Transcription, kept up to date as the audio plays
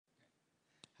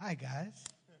Hi, guys.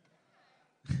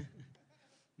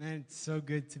 Man, it's so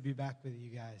good to be back with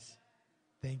you guys.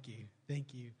 Thank you.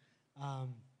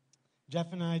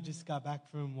 Jeff and I just got back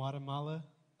from Guatemala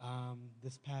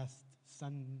this past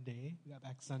Sunday. We got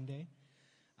back Sunday.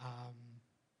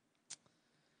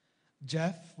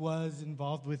 Jeff was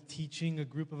involved with teaching a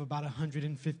group of about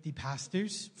 150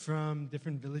 pastors from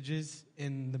different villages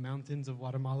in the mountains of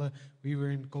Guatemala. We were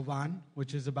in Coban,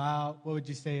 which is about, what would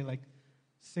you say, like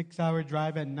 6-hour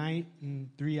drive at night and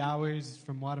 3 hours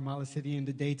from Guatemala City in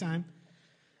the daytime.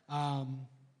 Man,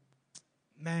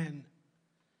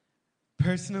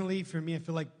 personally, for me, I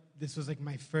feel like this was like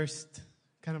my first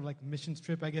kind of like missions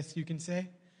trip, I guess you can say.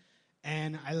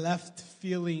 And I left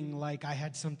feeling like I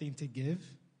had something to give.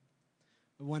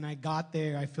 But when I got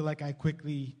there, I feel like I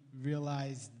quickly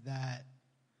realized that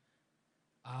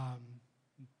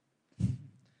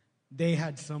they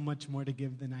had so much more to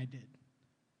give than I did.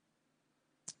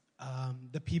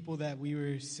 The people that we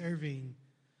were serving,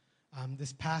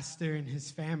 this pastor and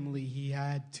his family, he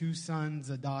had 2 sons,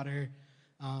 a daughter,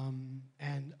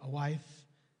 and a wife,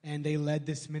 and they led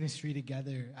this ministry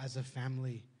together as a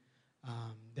family.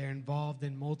 They're involved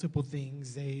in multiple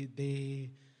things. They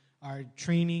are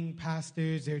training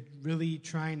pastors. They're really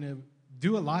trying to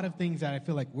do a lot of things that I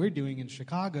feel like we're doing in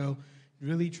Chicago,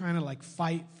 really trying to like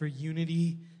fight for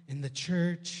unity in the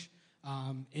church,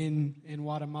 in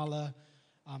Guatemala,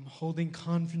 holding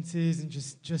conferences and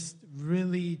just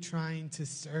really trying to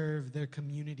serve their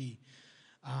community.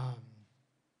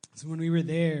 So when we were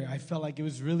there, I felt like it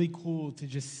was really cool to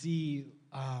just see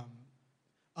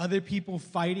other people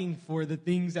fighting for the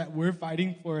things that we're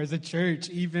fighting for as a church,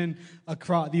 even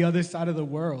across the other side of the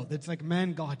world. It's like,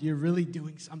 man, God, you're really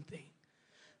doing something.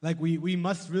 Like, we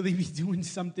must really be doing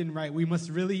something right. We must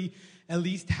really at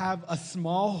least have a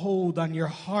small hold on your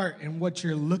heart and what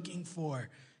you're looking for,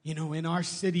 you know, in our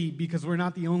city, because we're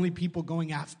not the only people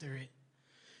going after it.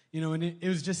 You know, and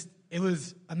it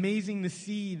was amazing to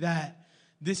see that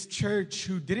this church,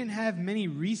 who didn't have many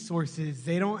resources,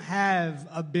 they don't have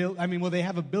they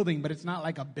have a building, but it's not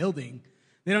like a building.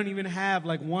 They don't even have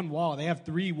like one wall. They have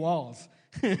 3 walls.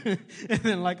 And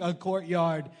then like a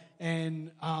courtyard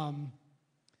and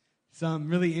some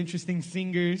really interesting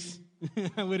singers.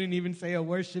 I wouldn't even say a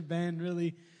worship band,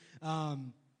 really.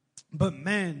 But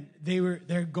man,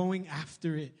 they're going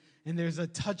after it. And there's a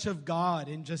touch of God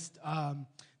and just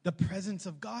the presence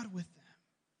of God with them.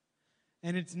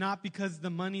 And it's not because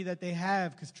the money that they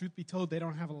have, because truth be told, they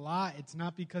don't have a lot. It's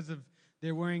not because of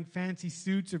they're wearing fancy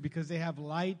suits or because they have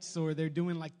lights or they're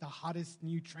doing like the hottest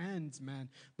new trends, man.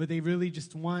 But they really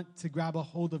just want to grab a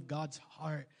hold of God's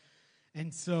heart.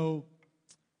 And so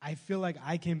I feel like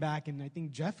I came back, and I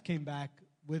think Jeff came back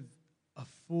with a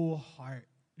full heart.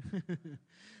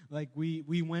 Like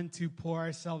we went to pour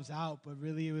ourselves out, but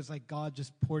really it was like God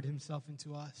just poured himself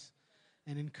into us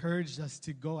and encouraged us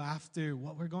to go after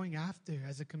what we're going after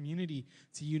as a community,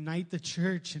 to unite the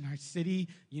church in our city,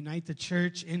 unite the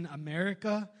church in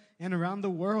America and around the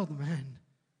world, man.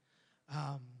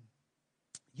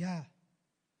 Yeah.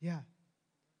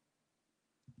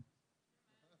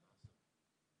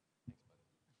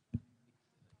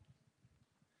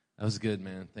 That was good,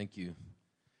 man. Thank you.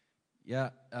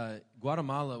 Yeah,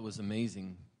 Guatemala was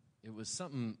amazing. It was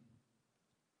something.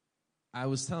 I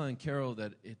was telling Carol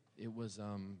that it was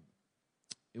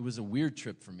a weird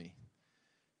trip for me,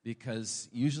 because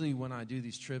usually when I do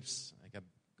these trips, like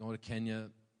I go to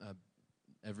Kenya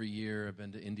every year. I've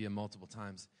been to India multiple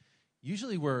times.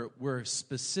 Usually we're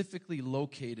specifically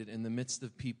located in the midst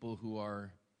of people who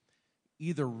are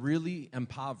either really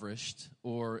impoverished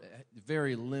or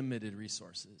very limited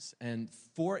resources. And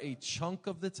for a chunk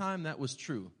of the time, that was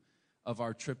true of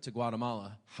our trip to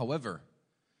Guatemala. However,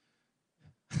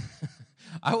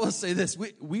 I will say this.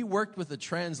 We worked with a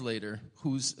translator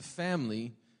whose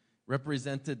family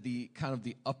represented the kind of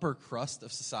the upper crust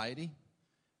of society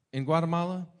in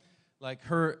Guatemala. Like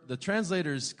the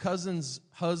translator's cousin's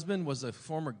husband was a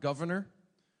former governor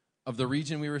of the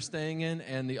region we were staying in,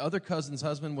 and the other cousin's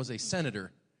husband was a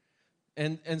senator.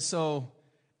 And so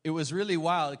it was really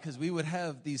wild, because we would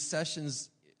have these sessions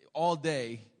all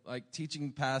day, like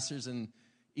teaching pastors and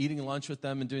eating lunch with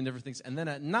them and doing different things. And then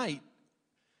at night,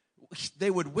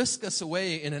 they would whisk us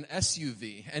away in an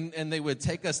SUV, and they would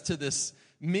take us to this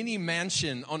mini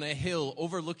mansion on a hill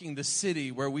overlooking the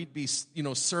city where we'd be,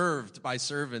 served by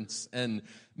servants and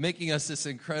making us this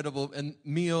incredible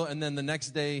meal. And then the next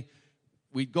day,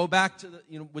 we'd go back to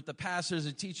with the pastors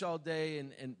and teach all day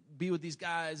and be with these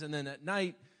guys. And then at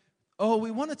night,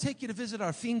 we want to take you to visit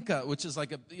our finca, which is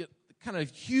like kind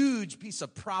of huge piece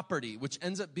of property, which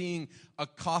ends up being a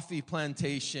coffee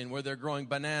plantation where they're growing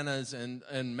bananas and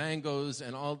mangoes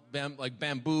and all like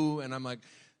bamboo. And I'm like,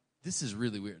 this is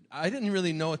really weird. I didn't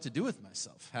really know what to do with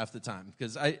myself half the time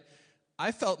because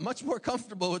I felt much more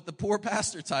comfortable with the poor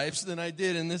pastor types than I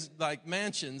did in this like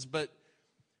mansions. But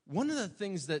one of the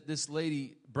things that this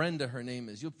lady, Brenda, her name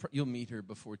is, you'll meet her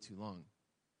before too long.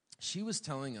 She was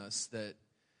telling us that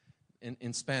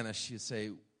in Spanish, she'd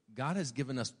say, God has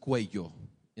given us cuello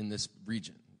in this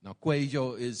region. Now,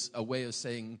 cuello is a way of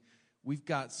saying we've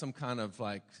got some kind of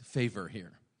like favor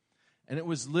here. And it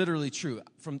was literally true.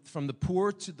 From the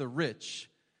poor to the rich,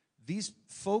 these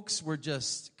folks were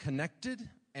just connected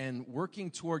and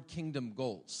working toward kingdom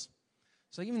goals.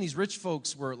 So even these rich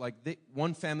folks were like,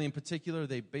 one family in particular,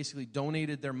 they basically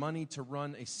donated their money to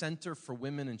run a center for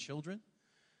women and children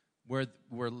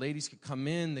where ladies could come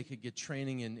in, they could get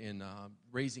training in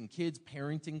raising kids,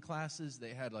 parenting classes.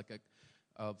 They had like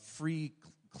a free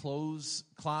clothes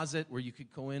closet where you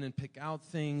could go in and pick out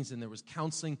things, and there was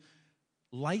counseling.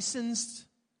 Licensed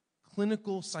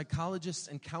clinical psychologists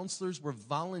and counselors were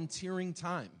volunteering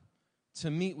time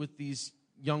to meet with these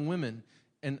young women,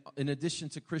 and in addition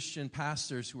to Christian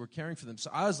pastors who were caring for them. So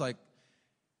I was like,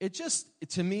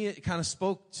 to me, it kind of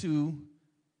spoke to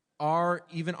our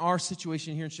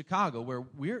situation here in Chicago, where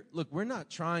we're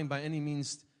not trying by any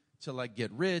means to like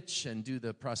get rich and do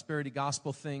the prosperity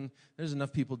gospel thing. There's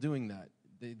enough people doing that.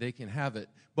 They can have it.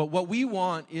 But what we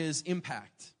want is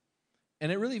impact.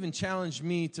 And it really even challenged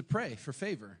me to pray for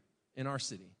favor in our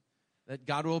city, that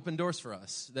God will open doors for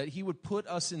us, that he would put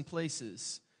us in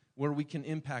places where we can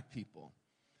impact people.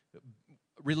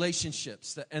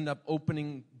 Relationships that end up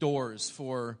opening doors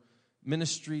for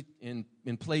ministry in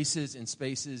places, in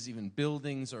spaces, even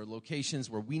buildings or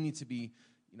locations where we need to be,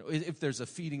 if there's a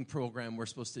feeding program we're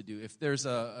supposed to do, if there's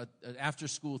an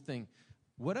after-school thing,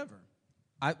 whatever.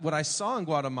 What I saw in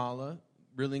Guatemala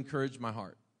really encouraged my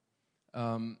heart.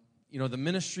 The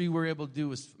ministry we were able to do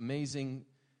was amazing.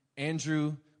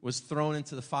 Andrew was thrown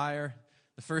into the fire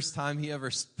the first time he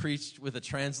ever preached with a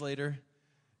translator,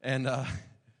 and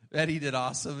Eddie did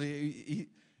awesome.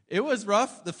 It was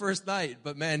rough the first night,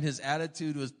 but man, his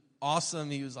attitude was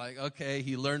awesome. He was like, okay,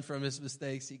 he learned from his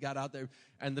mistakes. He got out there,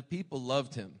 and the people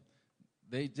loved him.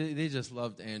 They just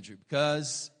loved Andrew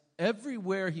because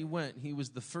everywhere he went, he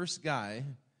was the first guy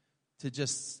to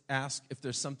just ask if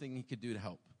there's something he could do to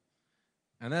help.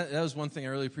 And that was one thing I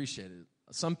really appreciated.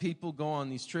 Some people go on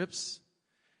these trips,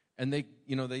 and they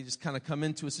just kind of come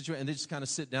into a situation, and they just kind of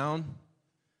sit down,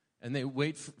 and they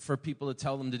wait for people to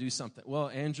tell them to do something. Well,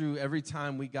 Andrew, every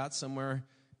time we got somewhere,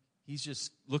 he's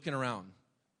just looking around.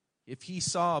 If he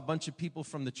saw a bunch of people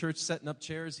from the church setting up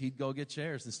chairs, he'd go get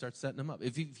chairs and start setting them up.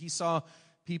 If he saw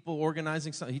people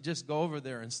organizing something, he'd just go over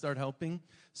there and start helping.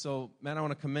 So, man, I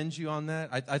want to commend you on that.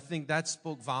 I think that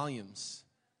spoke volumes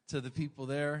to the people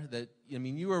there. That,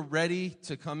 you were ready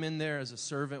to come in there as a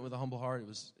servant with a humble heart. It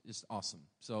was just awesome.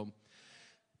 So,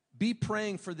 be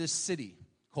praying for this city,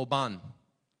 Coban.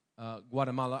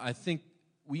 Guatemala. I think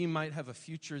we might have a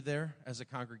future there as a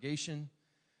congregation.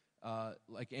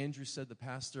 Like Andrew said, the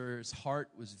pastor's heart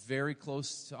was very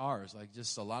close to ours, like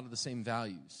just a lot of the same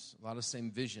values, a lot of the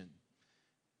same vision.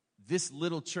 This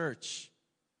little church,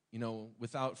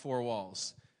 without four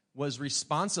walls, was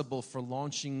responsible for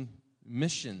launching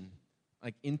mission,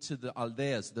 like into the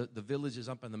aldeas, the villages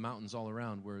up in the mountains all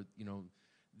around, where,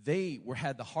 they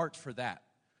had the heart for that.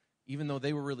 Even though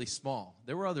they were really small.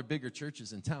 There were other bigger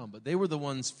churches in town, but they were the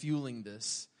ones fueling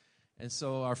this. And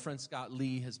so our friend Scott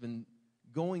Lee has been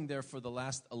going there for the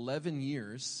last 11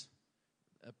 years,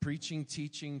 preaching,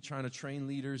 teaching, trying to train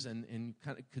leaders, and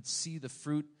kind of could see the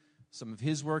fruit, some of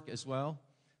his work as well.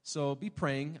 So be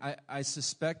praying. I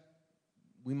suspect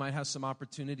we might have some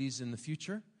opportunities in the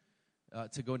future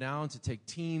to go down, to take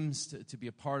teams, to be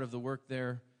a part of the work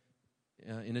there,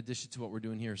 in addition to what we're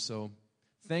doing here. So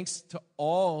thanks to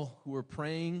all who were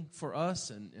praying for us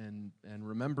and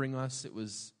remembering us.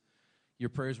 Your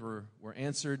prayers were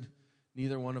answered.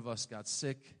 Neither one of us got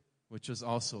sick, which was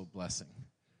also a blessing.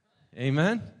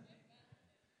 Amen?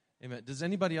 Amen. Does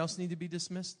anybody else need to be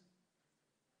dismissed?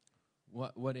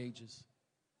 What ages?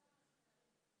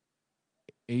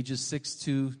 Ages 6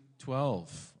 to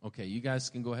 12. Okay, you guys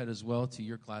can go ahead as well to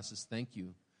your classes. Thank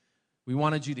you. We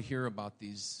wanted you to hear about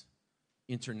these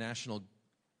international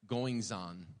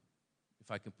goings-on,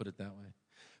 if I could put it that way.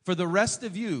 For the rest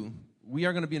of you, we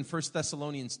are going to be in 1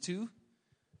 Thessalonians 2.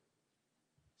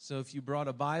 So if you brought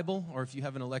a Bible or if you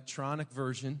have an electronic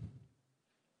version,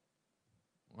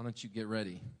 why don't you get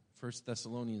ready? 1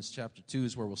 Thessalonians chapter 2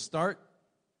 is where we'll start.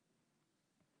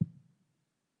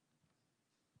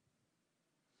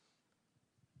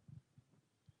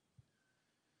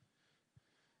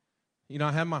 You know,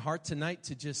 I have my heart tonight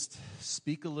to just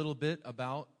speak a little bit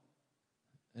about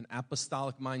an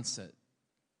apostolic mindset.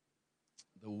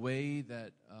 The way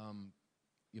that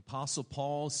the Apostle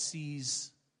Paul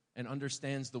sees and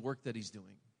understands the work that he's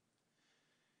doing.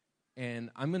 And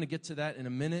I'm going to get to that in a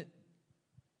minute.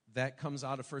 That comes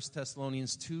out of 1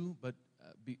 Thessalonians 2. But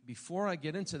before I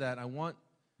get into that, I want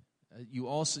you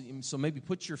also, so maybe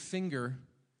put your finger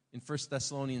in 1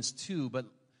 Thessalonians 2, but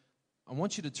I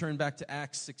want you to turn back to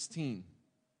Acts 16.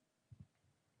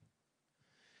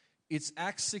 It's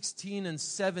Acts 16 and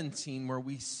 17 where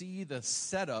we see the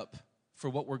setup for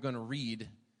what we're going to read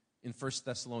in 1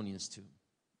 Thessalonians 2.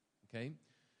 Okay?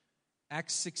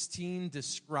 Acts 16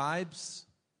 describes,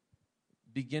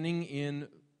 beginning in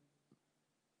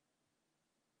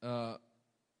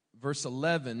verse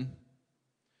 11,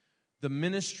 the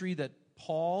ministry that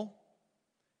Paul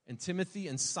and Timothy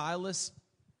and Silas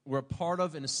were a part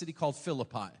of in a city called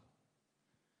Philippi.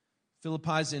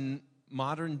 Philippi's in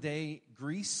modern-day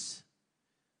Greece,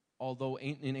 although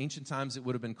in ancient times it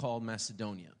would have been called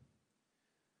Macedonia.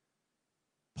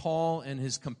 Paul and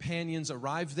his companions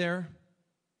arrived there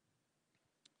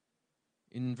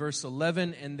in verse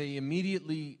 11, and they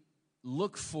immediately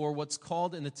look for what's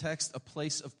called in the text a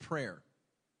place of prayer.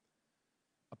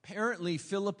 Apparently,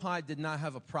 Philippi did not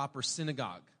have a proper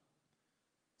synagogue.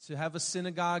 To have a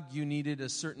synagogue, you needed a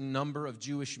certain number of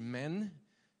Jewish men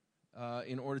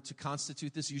in order to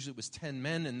constitute this. Usually it was 10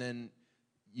 men, and then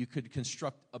you could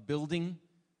construct a building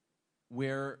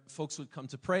where folks would come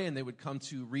to pray, and they would come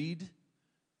to read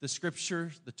the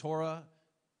Scripture, the Torah,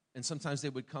 and sometimes they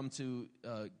would come to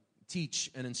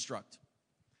teach and instruct.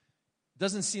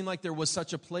 Doesn't seem like there was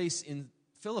such a place in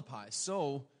Philippi.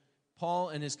 So Paul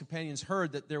and his companions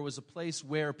heard that there was a place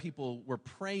where people were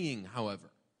praying,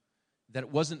 however, that it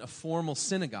wasn't a formal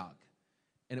synagogue,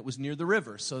 and it was near the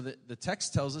river. So the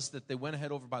text tells us that they went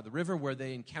ahead over by the river where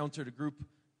they encountered a group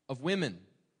of women.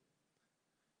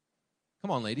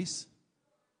 Come on, ladies.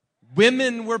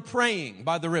 Women were praying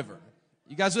by the river.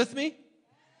 You guys with me?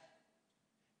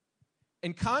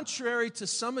 And contrary to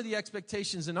some of the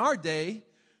expectations in our day,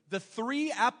 the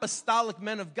three apostolic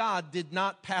men of God did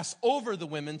not pass over the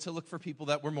women to look for people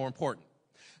that were more important.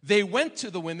 They went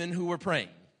to the women who were praying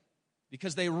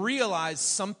because they realized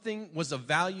something was of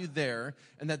value there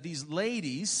and that these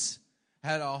ladies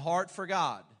had a heart for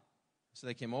God. So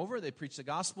they came over, they preached the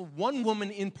gospel. One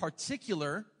woman in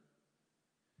particular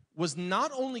was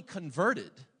not only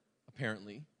converted,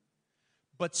 apparently,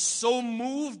 but so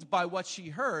moved by what she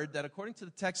heard that according to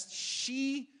the text,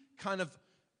 she kind of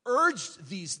urged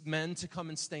these men to come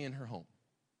and stay in her home.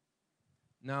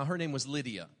 Now, her name was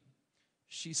Lydia.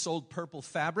 She sold purple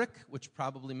fabric, which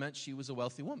probably meant she was a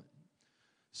wealthy woman.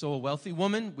 So a wealthy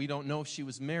woman, we don't know if she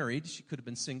was married. She could have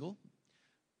been single.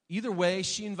 Either way,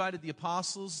 she invited the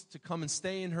apostles to come and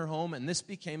stay in her home, and this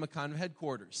became a kind of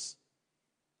headquarters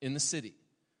in the city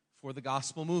for the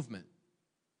gospel movement.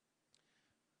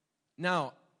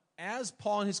 Now, as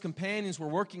Paul and his companions were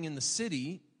working in the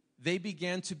city, they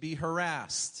began to be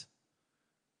harassed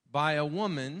by a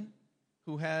woman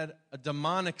who had a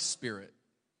demonic spirit.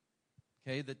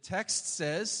 Okay, the text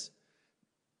says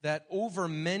that over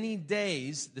many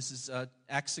days, this is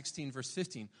Acts 16, verse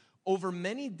 15, over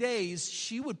many days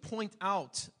she would point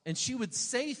out and she would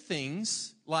say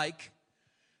things like,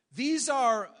 "These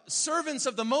are servants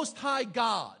of the Most High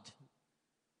God,"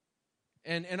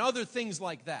 and other things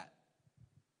like that.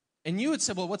 And you would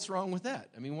say, well, what's wrong with that?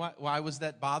 I mean, why was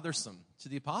that bothersome to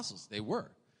the apostles? They were.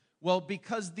 Well,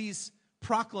 because these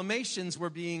proclamations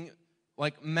were being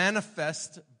like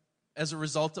manifest as a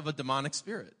result of a demonic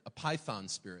spirit, a python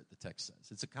spirit, the text says.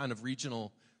 It's a kind of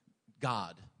regional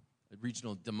god, a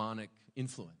regional demonic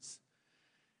influence.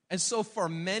 And so for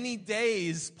many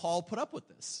days, Paul put up with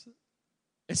this.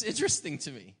 It's interesting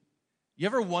to me. You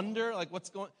ever wonder, like,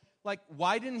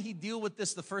 why didn't he deal with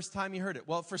this the first time he heard it?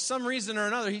 Well, for some reason or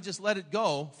another, he just let it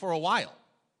go for a while.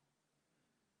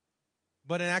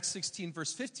 But in Acts 16,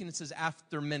 verse 15, it says,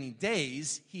 after many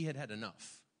days, he had had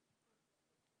enough.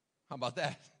 How about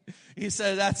that? He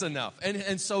said, that's enough.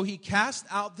 And so he cast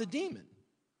out the demon.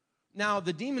 Now,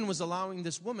 the demon was allowing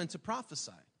this woman to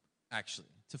prophesy, actually,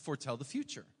 to foretell the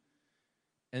future.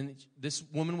 And this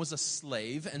woman was a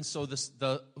slave, and so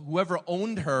whoever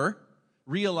owned her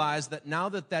realized that now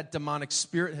that demonic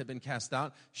spirit had been cast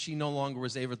out, she no longer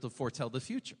was able to foretell the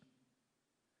future.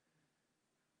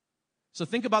 So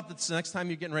think about this next time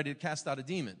you're getting ready to cast out a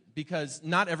demon, because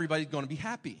not everybody's going to be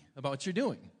happy about what you're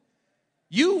doing.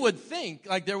 You would think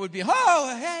like there would be,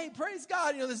 oh, hey, praise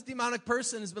God, this demonic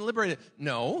person has been liberated.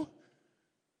 No.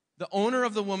 The owner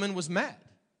of the woman was mad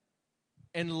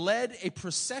and led a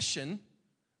procession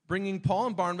bringing Paul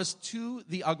and Barnabas to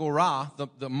the Agora,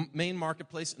 the main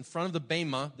marketplace in front of the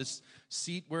Bema, this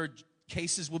seat where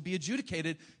cases will be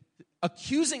adjudicated,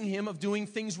 accusing him of doing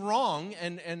things wrong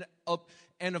and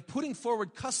of putting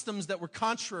forward customs that were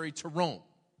contrary to Rome,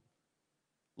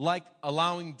 like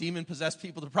allowing demon-possessed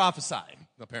people to prophesy,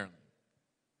 apparently.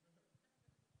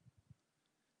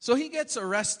 So he gets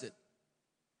arrested.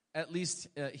 At least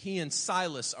he and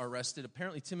Silas are arrested.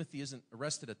 Apparently Timothy isn't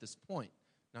arrested at this point.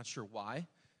 Not sure why.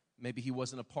 Maybe he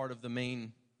wasn't a part of the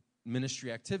main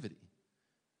ministry activity.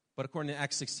 But according to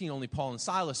Acts 16, only Paul and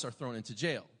Silas are thrown into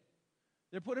jail.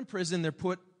 They're put in prison. They're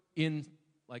put in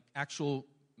like actual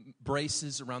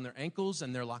braces around their ankles,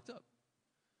 and they're locked up.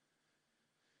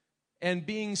 And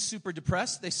being super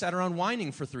depressed, they sat around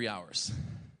whining for 3 hours.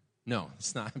 No,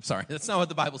 it's not. I'm sorry. That's not what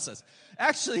the Bible says.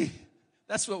 Actually,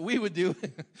 that's what we would do.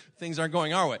 Things aren't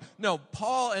going our way. No,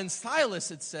 Paul and Silas,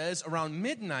 it says, around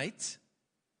midnight,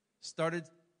 started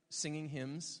singing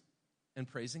hymns and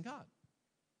praising God.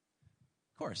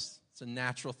 Of course, it's a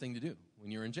natural thing to do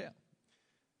when you're in jail.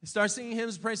 They start singing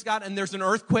hymns and praising God, and there's an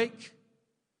earthquake.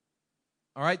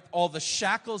 All right, all the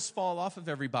shackles fall off of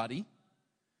everybody.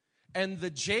 And the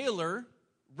jailer,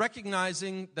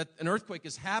 recognizing that an earthquake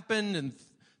has happened and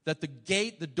that the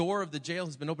door of the jail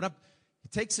has been opened up, he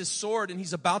takes his sword and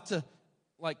he's about to,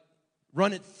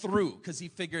 run it through because he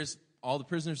figures all the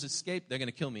prisoners escaped. They're going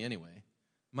to kill me anyway.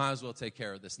 Might as well take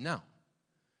care of this now.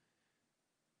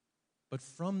 But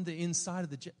from the inside of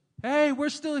the jail, hey, we're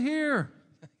still here.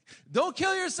 Don't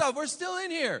kill yourself. We're still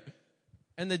in here.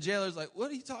 And the jailer's like,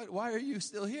 what are you talking? Why are you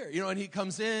still here? And he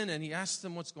comes in and he asks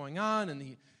them what's going on.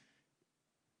 And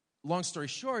long story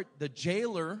short, the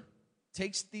jailer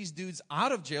takes these dudes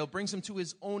out of jail, brings them to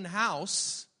his own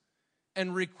house,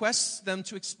 and requests them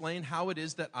to explain how it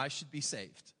is that I should be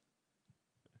saved.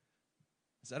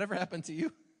 Has that ever happened to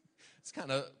you? It's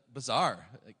kind of bizarre.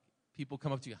 Like, people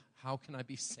come up to you, how can I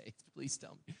be saved? Please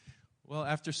tell me. Well,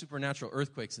 after supernatural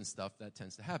earthquakes and stuff, that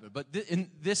tends to happen. But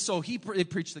they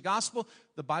preached the gospel.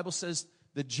 The Bible says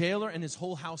the jailer and his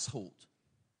whole household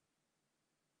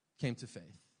came to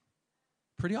faith.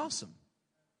 Pretty awesome.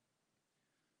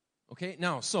 Okay,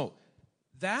 now, so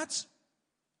that's,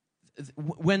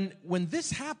 when this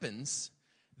happens,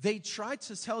 they try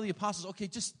to tell the apostles, okay,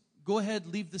 just go ahead,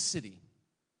 leave the city.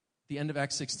 The end of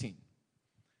Acts 16.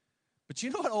 But you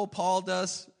know what old Paul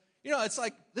does? It's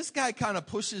like this guy kind of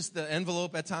pushes the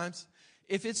envelope at times.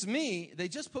 If it's me, they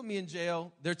just put me in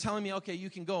jail. They're telling me, okay, you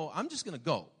can go. I'm just going to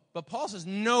go. But Paul says,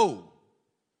 no.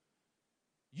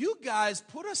 You guys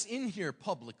put us in here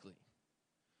publicly.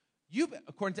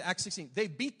 According to Acts 16, they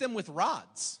beat them with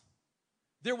rods.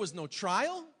 There was no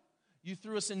trial. You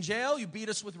threw us in jail. You beat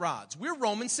us with rods. We're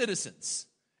Roman citizens.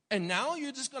 And now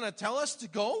you're just going to tell us to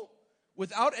go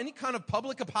without any kind of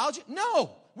public apology?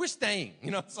 No, we're staying.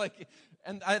 It's like,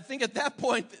 and I think at that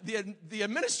point, the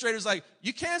administrator's like,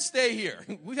 you can't stay here.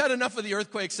 We've had enough of the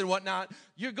earthquakes and whatnot.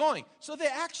 You're going. So they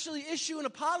actually issue an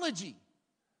apology.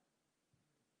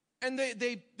 And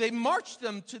they marched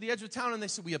them to the edge of town, and they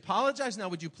said, we apologize. Now,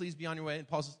 would you please be on your way? And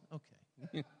Paul says,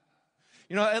 okay.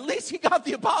 At least he got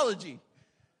the apology.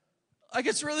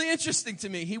 It's really interesting to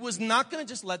me. He was not going to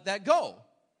just let that go.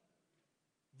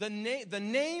 The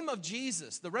name of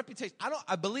Jesus, the reputation,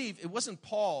 I believe it wasn't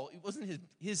Paul. It wasn't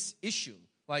his issue.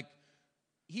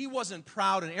 He wasn't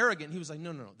proud and arrogant. He was like,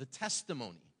 no. The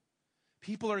testimony.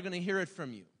 People are going to hear it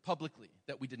from you publicly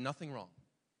that we did nothing wrong.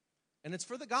 And it's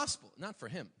for the gospel, not for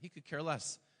him. He could care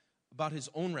less about his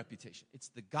own reputation. It's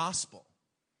the gospel.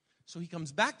 So he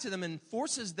comes back to them and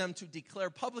forces them to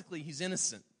declare publicly he's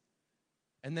innocent.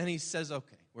 And then he says,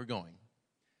 okay, we're going.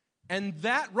 And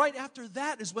right after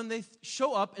that is when they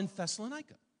show up in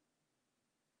Thessalonica.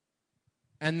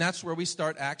 And that's where we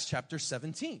start Acts chapter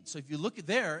 17. So if you look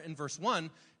there in verse 1,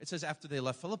 it says after they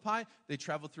left Philippi, they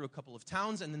traveled through a couple of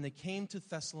towns, and then they came to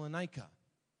Thessalonica.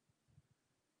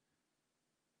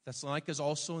 Thessalonica is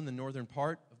also in the northern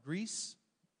part of Greece,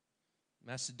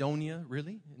 Macedonia,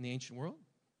 really, in the ancient world.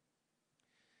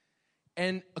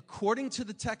 And according to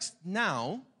the text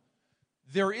now,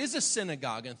 there is a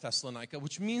synagogue in Thessalonica,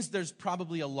 which means there's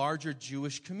probably a larger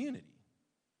Jewish community.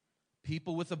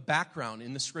 People with a background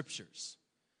in the scriptures.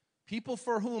 People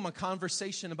for whom a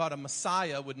conversation about a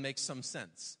Messiah would make some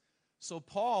sense. So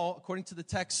Paul, according to the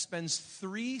text, spends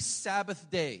 3 Sabbath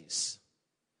days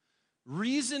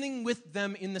reasoning with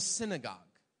them in the synagogue.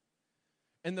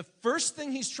 And the first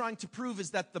thing he's trying to prove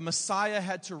is that the Messiah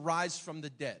had to rise from the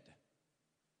dead.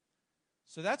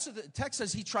 So that's what the text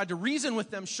says. He tried to reason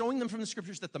with them, showing them from the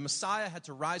scriptures that the Messiah had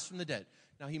to rise from the dead.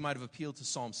 Now, he might have appealed to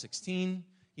Psalm 16.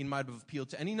 He might have appealed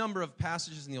to any number of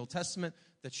passages in the Old Testament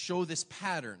that show this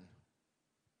pattern.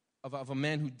 of a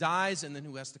man who dies and then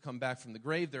who has to come back from the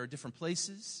grave. There are different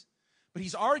places. But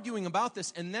he's arguing about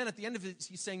this, and then at the end of it,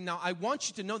 he's saying, now I want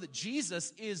you to know that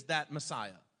Jesus is that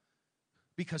Messiah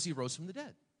because he rose from the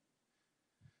dead.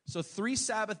 So 3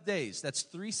 Sabbath days, that's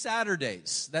 3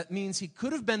 Saturdays. That means he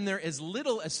could have been there as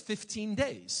little as 15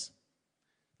 days.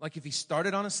 Like if he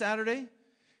started on a Saturday,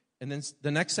 and then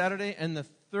the next Saturday, and the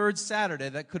third Saturday,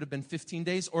 that could have been 15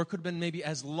 days, or it could have been maybe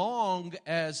as long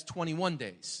as 21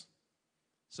 days.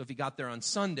 So if he got there on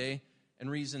Sunday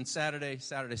and reasoned Saturday.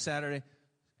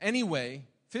 Anyway,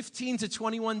 15 to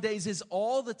 21 days is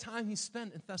all the time he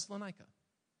spent in Thessalonica.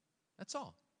 That's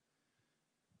all.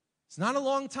 It's not a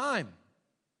long time.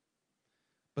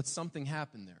 But something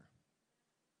happened there.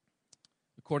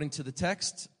 According to the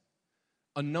text,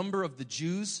 a number of the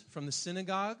Jews from the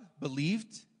synagogue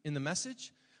believed in the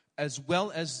message, as well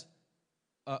as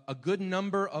a good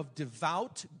number of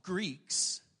devout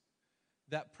Greeks.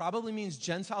 That probably means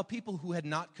Gentile people who had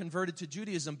not converted to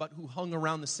Judaism, but who hung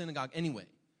around the synagogue anyway.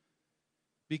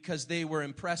 Because they were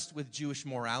impressed with Jewish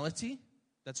morality.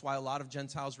 That's why a lot of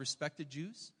Gentiles respected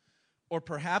Jews. Or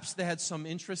perhaps they had some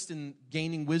interest in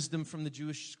gaining wisdom from the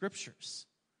Jewish scriptures.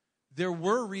 There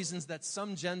were reasons that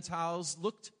some Gentiles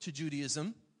looked to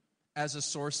Judaism as a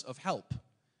source of help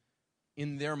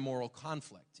in their moral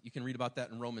conflict. You can read about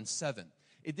that in Romans 7.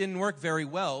 It didn't work very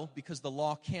well because the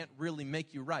law can't really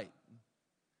make you right.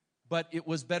 But it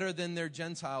was better than their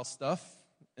Gentile stuff,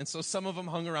 and so some of them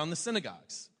hung around the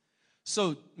synagogues.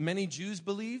 So many Jews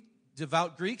believed,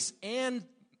 devout Greeks, and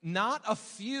not a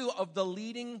few of the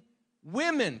leading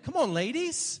women. Come on,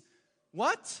 ladies.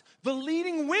 What? The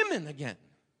leading women again.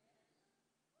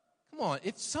 Come on.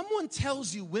 If someone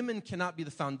tells you women cannot be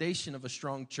the foundation of a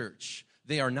strong church,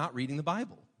 they are not reading the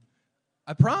Bible.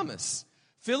 I promise.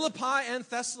 Philippi and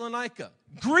Thessalonica.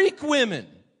 Greek women.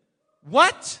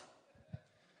 What?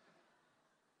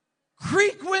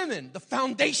 Greek women, the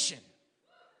foundation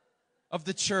of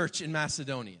the church in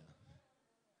Macedonia.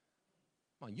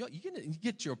 Come on, you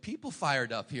get your people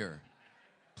fired up here.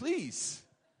 Please.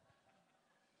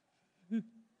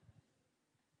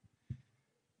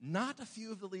 Not a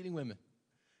few of the leading women.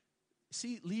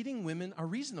 See, leading women are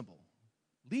reasonable.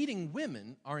 Leading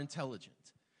women are intelligent.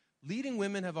 Leading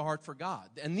women have a heart for God.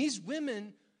 And these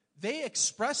women, they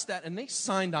expressed that and they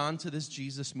signed on to this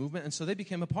Jesus movement, and so they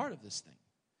became a part of this thing.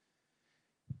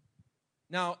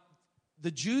 Now, the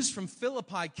Jews from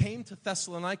Philippi came to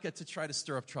Thessalonica to try to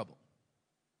stir up trouble.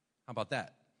 How about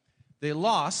that? They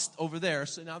lost over there,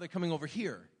 so now they're coming over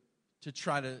here to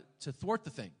try to thwart the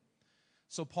thing.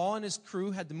 So Paul and his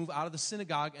crew had to move out of the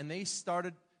synagogue, and they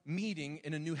started meeting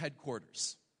in a new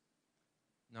headquarters.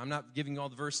 Now, I'm not giving you all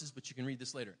the verses, but you can read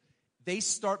this later. They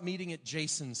start meeting at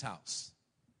Jason's house.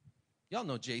 Y'all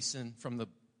know Jason from the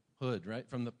hood, right?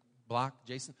 From the block,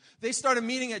 Jason. They started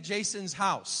meeting at Jason's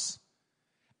house.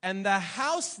 And the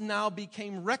house now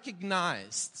became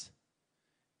recognized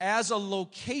as a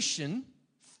location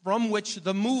from which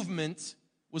the movement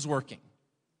was working.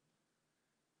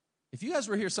 If you guys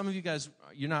were here, some of you guys,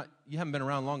 you haven't been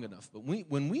around long enough. But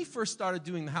when we first started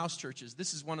doing the house churches,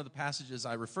 this is one of the passages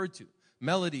I referred to.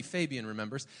 Melody Fabian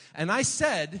remembers. And I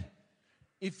said,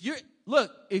 if you're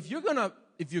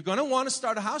gonna want to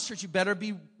start a house church, you better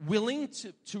be willing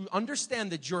to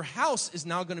understand that your house is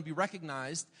now going to be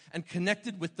recognized and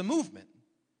connected with the movement.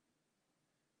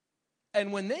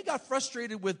 And when they got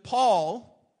frustrated with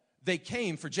Paul, they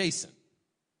came for Jason.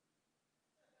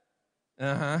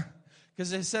 Because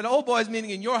they said, oh, boy's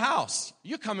meeting in your house.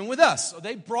 You're coming with us. So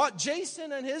they brought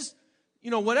Jason and his,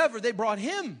 whatever. They brought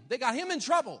him. They got him in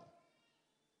trouble.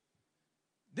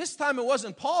 This time it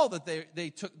wasn't Paul that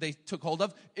they took hold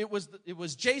of. It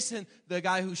was Jason, the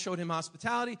guy who showed him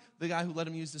hospitality, the guy who let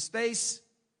him use the space.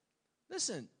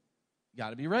 Listen, you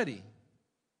got to be ready.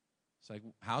 It's like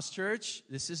house church.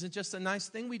 This isn't just a nice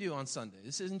thing we do on Sunday.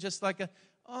 This isn't just like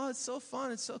it's so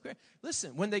fun, it's so great.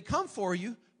 Listen, when they come for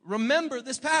you, remember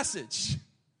this passage.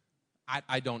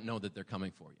 I don't know that they're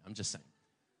coming for you. I'm just saying.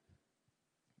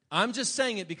 I'm just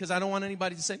saying it because I don't want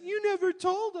anybody to say, you never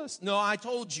told us. No, I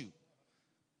told you.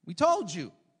 We told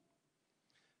you.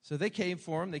 So they came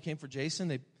for him. They came for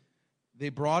Jason. They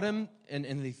brought him and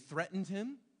they threatened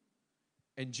him.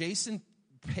 And Jason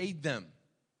paid them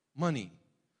money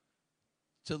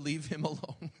to leave him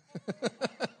alone.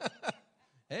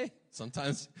 Hey,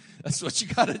 sometimes that's what you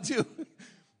got to do.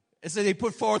 And so they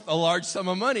put forth a large sum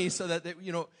of money so that they,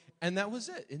 and that was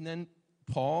it. And then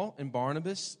Paul and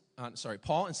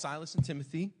Silas and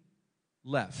Timothy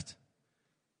left.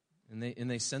 And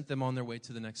they sent them on their way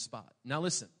to the next spot. Now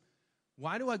listen,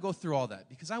 why do I go through all that?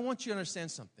 Because I want you to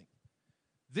understand something.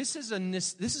 This is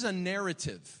a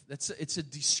narrative. It's a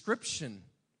description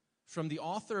from the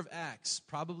author of Acts,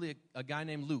 probably a guy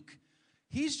named Luke.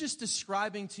 He's just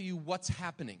describing to you what's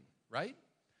happening, right?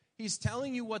 He's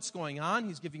telling you what's going on.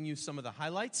 He's giving you some of the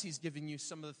highlights. He's giving you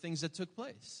some of the things that took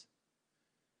place.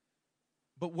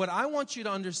 But what I want you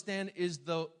to understand is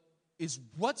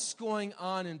what's going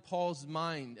on in Paul's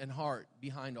mind and heart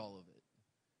behind all of it.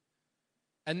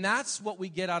 And that's what we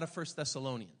get out of 1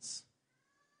 Thessalonians.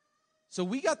 So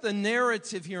we got the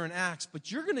narrative here in Acts, but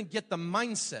you're going to get the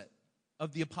mindset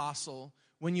of the apostle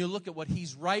when you look at what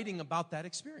he's writing about that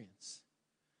experience.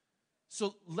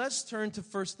 So let's turn to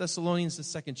 1 Thessalonians, the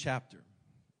 2nd chapter.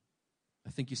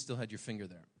 I think you still had your finger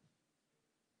there.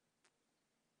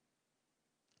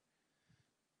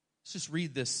 Let's just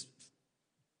read this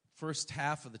first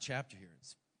half of the chapter here.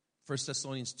 It's 1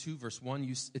 Thessalonians 2, verse 1.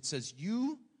 It says,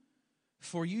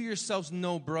 For you yourselves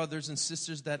know, brothers and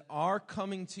sisters, that our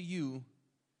coming to you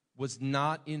was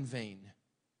not in vain.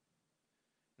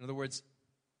 In other words,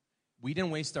 we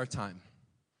didn't waste our time.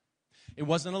 It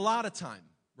wasn't a lot of time.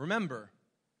 Remember,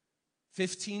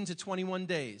 15 to 21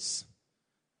 days.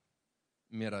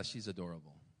 Mira, she's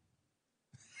adorable.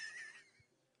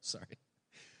 Sorry.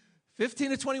 15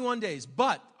 to 21 days.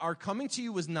 But our coming to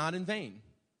you was not in vain.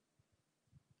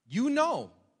 You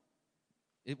know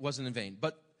it wasn't in vain.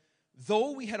 But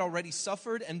though we had already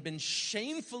suffered and been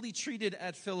shamefully treated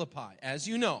at Philippi, as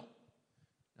you know.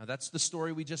 Now that's the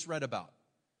story we just read about.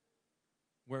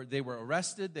 Where they were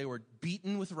arrested, they were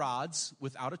beaten with rods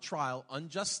without a trial,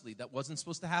 unjustly. That wasn't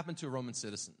supposed to happen to Roman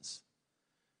citizens.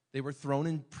 They were thrown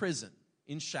in prison,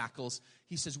 in shackles.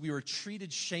 He says, we were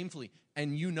treated shamefully,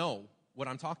 and you know what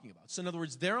I'm talking about. So in other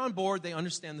words, they're on board, they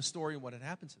understand the story and what had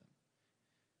happened to them.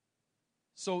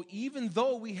 So even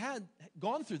though we had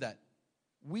gone through that,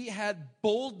 we had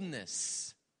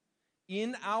boldness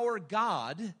in our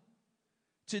God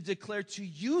to declare to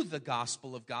you the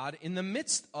gospel of God in the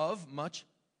midst of much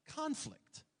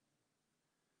conflict.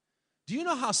 Do you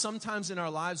know how sometimes in our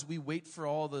lives we wait for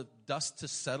all the dust to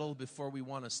settle before we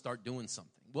want to start doing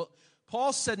something? Well,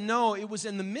 Paul said, no, it was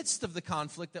in the midst of the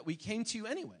conflict that we came to you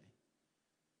anyway.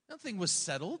 Nothing was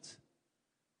settled.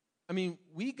 I mean,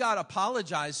 we got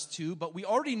apologized to, but we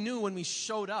already knew when we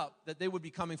showed up that they would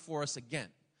be coming for us again.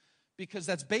 Because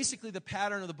that's basically the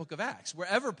pattern of the book of Acts.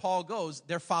 Wherever Paul goes,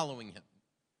 they're following him.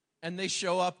 And they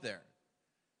show up there.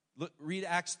 Read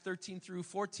Acts 13 through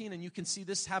 14, and you can see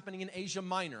this happening in Asia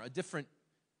Minor, a different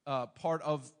part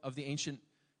of the ancient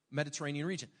Mediterranean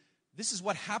region. This is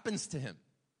what happens to him.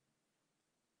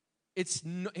 It's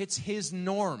his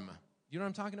norm. You know what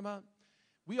I'm talking about?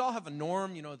 We all have a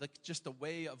norm, just a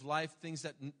way of life, things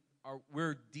that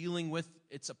we're dealing with.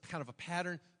 It's a kind of a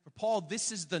pattern. For Paul,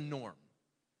 this is the norm.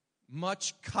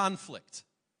 Much conflict.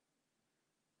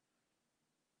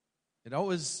 It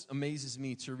always amazes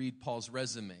me to read Paul's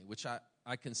resume, which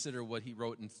I consider what he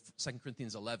wrote in 2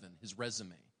 Corinthians 11, his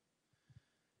resume.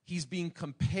 He's being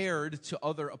compared to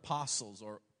other apostles,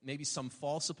 or maybe some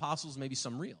false apostles, maybe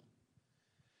some real.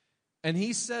 And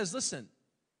he says, listen,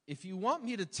 if you want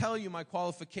me to tell you my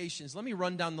qualifications, let me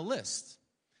run down the list.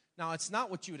 Now, it's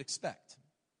not what you would expect.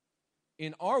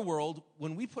 In our world,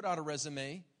 when we put out a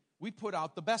resume, we put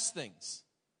out the best things,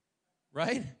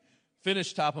 right?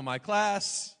 Finished top of my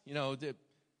class,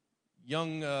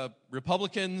 young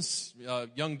Republicans,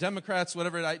 young Democrats,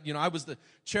 whatever. I was the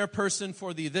chairperson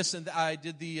for the this and that. I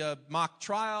did the mock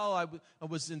trial. I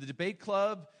was in the debate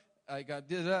club. I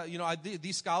did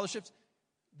these scholarships.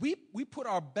 We put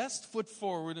our best foot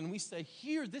forward and we say,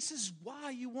 here, this is why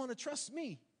you want to trust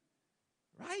me,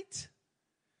 right?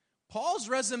 Paul's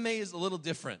resume is a little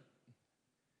different.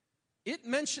 It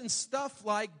mentions stuff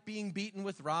like being beaten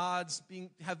with rods,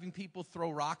 having people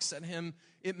throw rocks at him.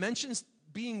 It mentions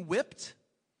being whipped,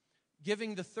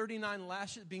 receiving the 39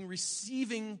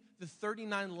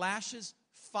 lashes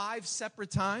 5 separate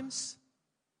times.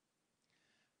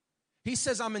 He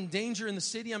says, I'm in danger in the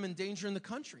city, I'm in danger in the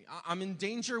country. I'm in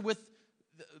danger with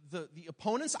the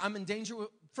opponents, I'm in danger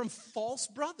from false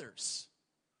brothers.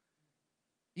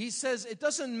 He says, it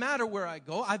doesn't matter where I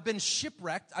go. I've been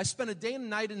shipwrecked. I spent a day and a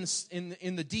night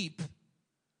in the deep.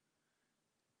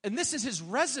 And this is his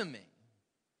resume.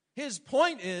 His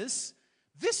point is,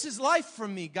 this is life for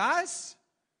me, guys.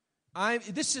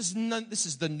 This is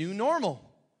the new normal.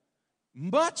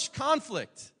 Much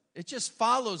conflict. It just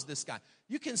follows this guy.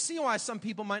 You can see why some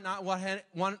people might not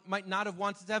have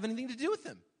wanted to have anything to do with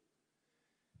him.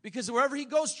 Because wherever he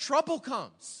goes, trouble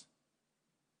comes.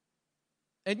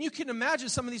 And you can imagine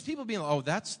some of these people being like, oh,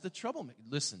 that's the troublemaker.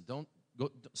 Listen, don't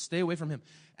stay away from him.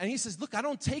 And he says, look, I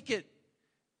don't take it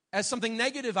as something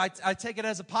negative. I take it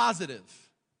as a positive.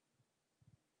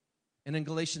 And in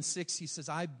Galatians 6, he says,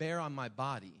 I bear on my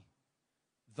body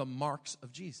the marks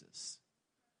of Jesus.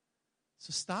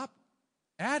 So stop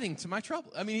adding to my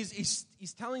trouble. I mean,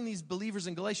 he's telling these believers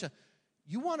in Galatia,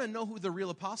 you want to know who the real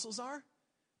apostles are?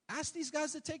 Ask these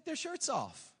guys to take their shirts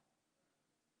off.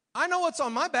 I know what's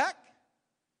on my back,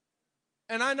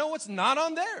 and I know what's not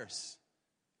on theirs.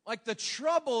 Like, the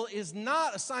trouble is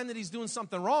not a sign that he's doing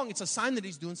something wrong. It's a sign that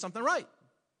he's doing something right.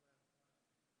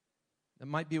 That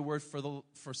might be a word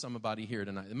for somebody here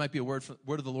tonight. It might be a word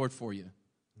of the Lord for you.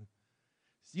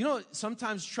 You know,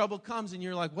 sometimes trouble comes and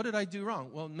you're like, what did I do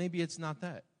wrong? Well, maybe it's not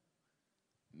that.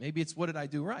 Maybe it's what did I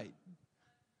do right?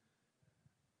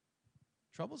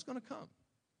 Trouble's going to come.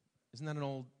 Isn't that an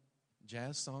old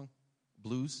jazz song?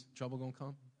 Blues, trouble going to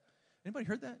come? Anybody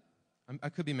heard that? I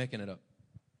could be making it up.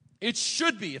 It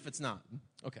should be if it's not.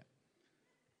 Okay.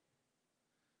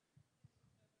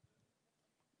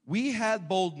 We had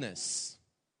boldness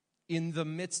in the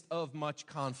midst of much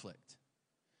conflict.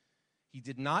 He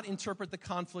did not interpret the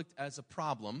conflict as a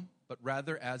problem, but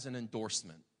rather as an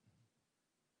endorsement.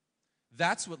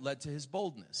 That's what led to his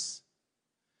boldness.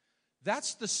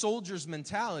 That's the soldier's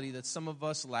mentality that some of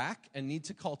us lack and need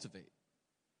to cultivate.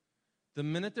 The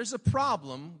minute there's a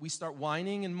problem, we start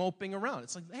whining and moping around.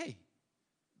 It's like, hey,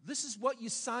 this is what you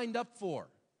signed up for.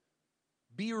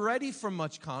 Be ready for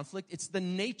much conflict. It's the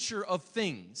nature of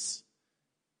things.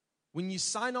 When you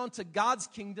sign on to God's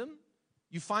kingdom,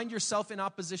 you find yourself in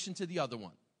opposition to the other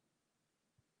one.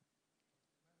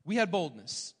 We had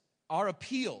boldness. Our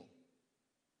appeal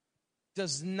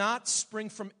does not spring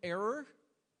from error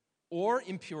or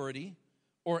impurity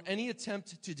or any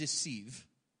attempt to deceive.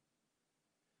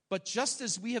 But just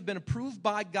as we have been approved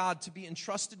by God to be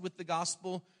entrusted with the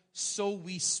gospel, so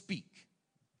we speak.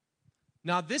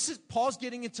 Now, Paul's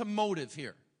getting into motive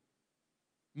here.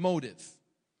 Motive.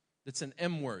 That's an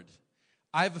M word.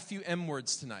 I have a few M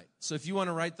words tonight. So if you want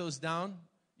to write those down,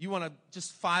 you want to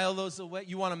just file those away,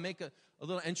 you want to make a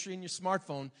little entry in your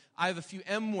smartphone, I have a few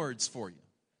M words for you.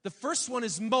 The first one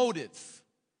is motive.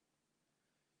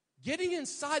 Getting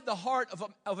inside the heart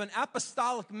of an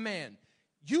apostolic man.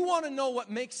 You want to know what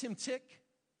makes him tick?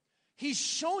 He's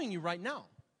showing you right now.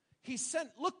 He said,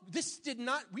 look,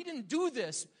 we didn't do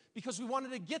this because we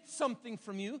wanted to get something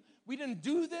from you. We didn't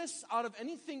do this out of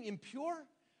anything impure.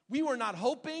 We were not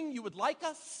hoping you would like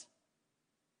us.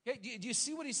 Okay, do you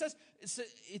see what he says?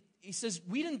 He says,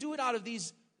 we didn't do it out of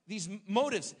these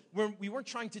motives. We weren't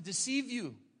trying to deceive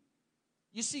you.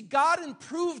 You see, God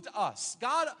improved us.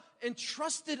 God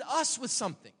entrusted us with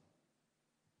something.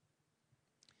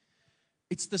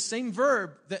 It's the same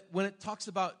verb that when it talks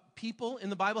about people in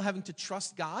the Bible having to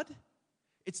trust God,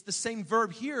 it's the same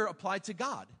verb here applied to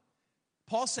God.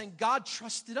 Paul's saying God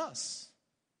trusted us.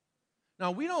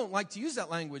 Now, we don't like to use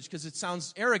that language because it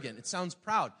sounds arrogant. It sounds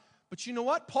proud. But you know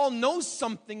what? Paul knows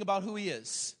something about who he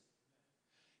is.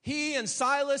 He and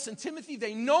Silas and Timothy,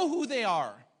 they know who they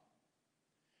are.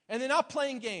 And they're not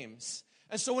playing games.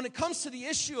 And so when it comes to the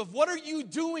issue of what are you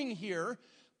doing here,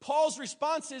 Paul's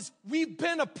response is, we've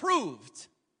been approved.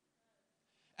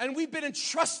 And we've been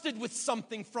entrusted with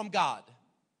something from God.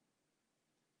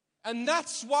 And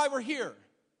that's why we're here.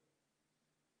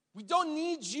 We don't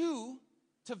need you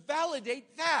to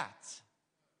validate that.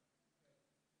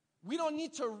 We don't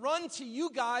need to run to you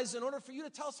guys in order for you to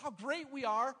tell us how great we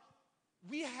are.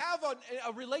 We have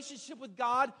a relationship with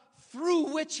God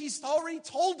through which He's already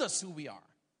told us who we are.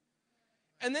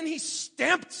 And then He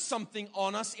stamped something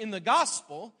on us in the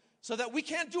gospel so that we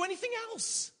can't do anything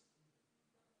else.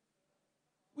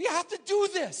 We have to do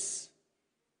this.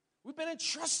 We've been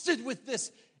entrusted with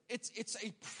this. It's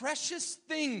a precious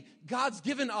thing God's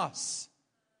given us.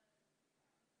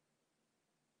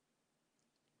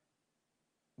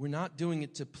 We're not doing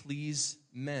it to please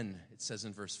men, it says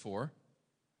in verse 4,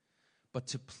 but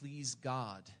to please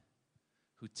God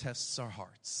who tests our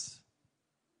hearts.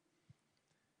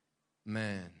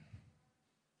 Man.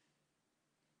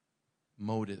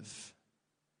 Motive.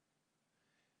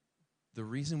 The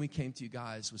reason we came to you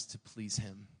guys was to please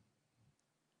Him.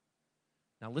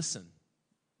 Now listen,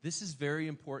 this is very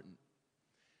important.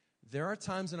 There are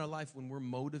times in our life when we're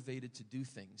motivated to do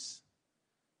things.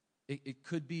 It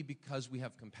could be because we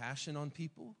have compassion on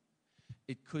people.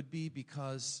 It could be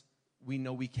because we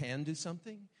know we can do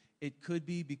something. It could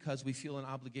be because we feel an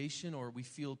obligation or we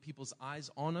feel people's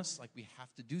eyes on us, like we have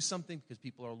to do something because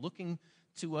people are looking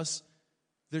to us.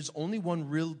 There's only one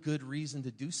real good reason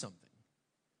to do something.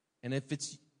 And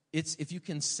if you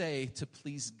can say to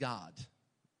please God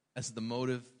as the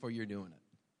motive for your doing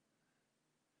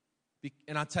it.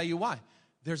 And I'll tell you why.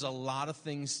 There's a lot of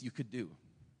things you could do.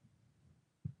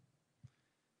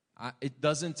 It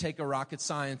doesn't take a rocket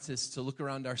scientist to look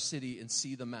around our city and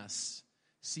see the mess,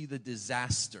 see the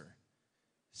disaster,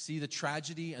 see the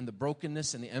tragedy and the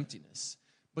brokenness and the emptiness.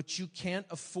 But you can't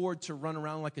afford to run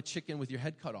around like a chicken with your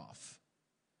head cut off.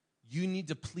 You need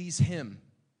to please Him.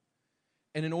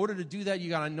 And in order to do that, you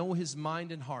got to know His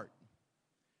mind and heart.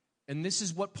 And this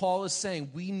is what Paul is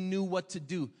saying. We knew what to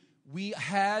do. We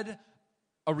had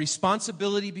a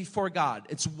responsibility before God.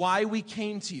 It's why we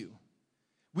came to you.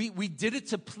 We did it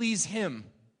to please Him.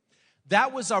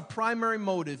 That was our primary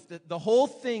motive. That the whole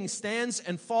thing stands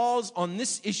and falls on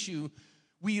this issue.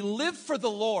 We live for the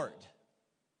Lord.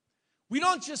 We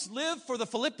don't just live for the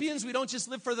Philippians. We don't just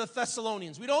live for the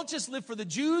Thessalonians. We don't just live for the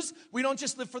Jews. We don't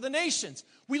just live for the nations.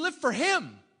 We live for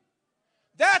Him.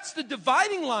 That's the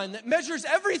dividing line that measures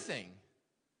everything.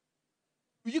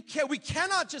 We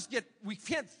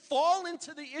can't fall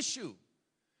into the issue.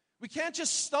 We can't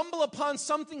just stumble upon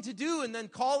something to do and then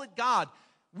call it God.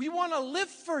 We want to live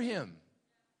for Him.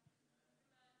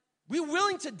 We're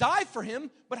willing to die for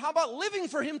Him, but how about living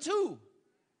for Him too?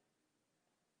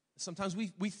 Sometimes we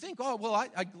think, oh, well,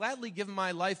 I gladly give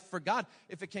my life for God.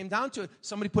 If it came down to it,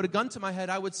 somebody put a gun to my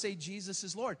head, I would say Jesus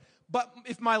is Lord. But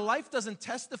if my life doesn't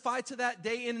testify to that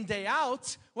day in and day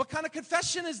out, what kind of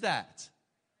confession is that?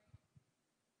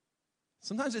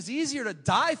 Sometimes it's easier to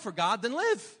die for God than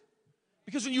live.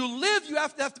 Because when you live, you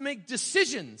have to make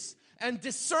decisions and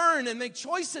discern and make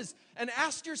choices and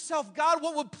ask yourself, God,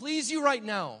 what would please you right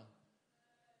now?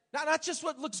 Not just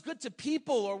what looks good to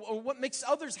people or what makes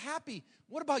others happy.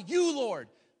 What about you, Lord?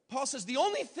 Paul says the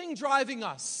only thing driving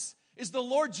us is the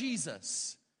Lord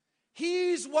Jesus.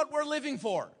 He's what we're living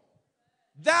for.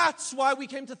 That's why we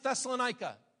came to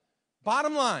Thessalonica.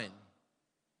 Bottom line,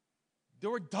 there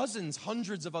were dozens,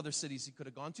 hundreds of other cities he could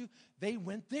have gone to. They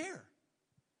went there.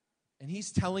 And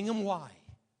he's telling them why.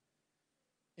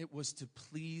 It was to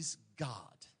please God.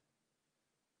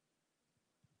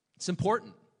 It's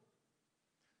important.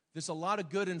 There's a lot of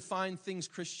good and fine things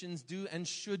Christians do and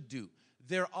should do.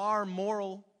 There are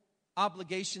moral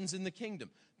obligations in the kingdom.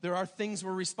 There are things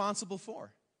we're responsible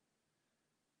for.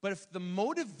 But if the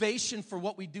motivation for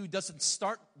what we do doesn't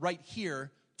start right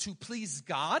here to please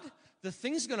God, the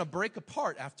thing's going to break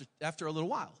apart after a little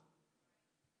while.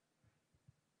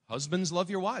 Husbands, love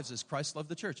your wives as Christ loved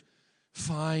the church.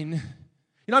 Fine.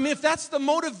 If that's the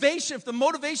motivation, if the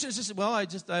motivation is just, well,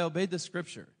 I obeyed the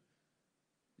scripture.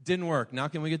 It didn't work. Now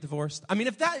can we get divorced?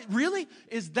 If that really,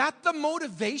 is that the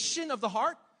motivation of the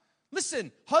heart?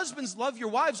 Listen, husbands, love your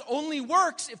wives only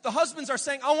works if the husbands are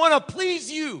saying, I want to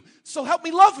please you, so help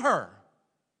me love her.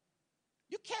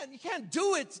 You can't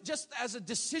do it just as a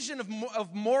decision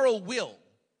of moral will.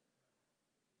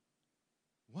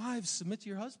 Wives, submit to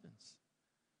your husbands.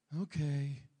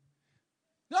 Okay.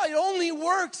 No, it only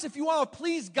works if you want to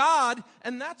please God,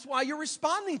 and that's why you're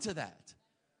responding to that.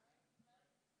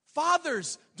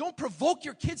 Fathers, don't provoke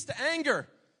your kids to anger.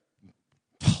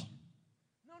 No.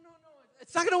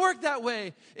 It's not going to work that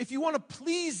way. If you want to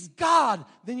please God,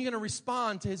 then you're going to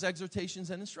respond to His exhortations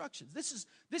and instructions.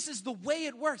 This is the way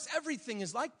it works. Everything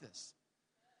is like this.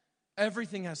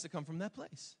 Everything has to come from that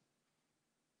place.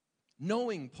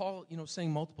 Knowing, Paul,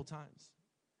 saying multiple times,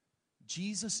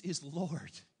 Jesus is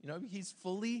Lord. He's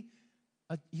fully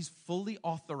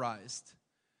authorized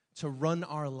to run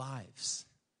our lives.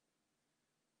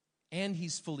 And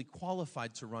He's fully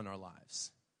qualified to run our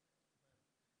lives.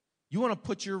 You want to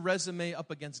put your resume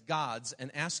up against God's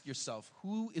and ask yourself,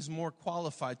 who is more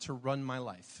qualified to run my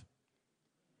life?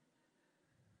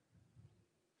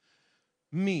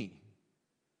 Me.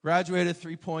 Graduated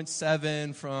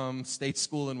 3.7 from state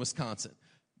school in Wisconsin.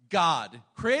 God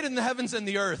created the heavens and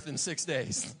the earth in 6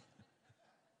 days.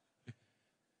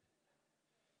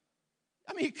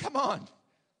 Come on.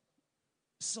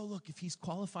 So look, if He's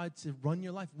qualified to run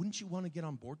your life, wouldn't you want to get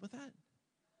on board with that?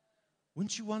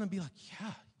 Wouldn't you want to be like,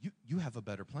 yeah, you have a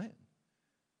better plan.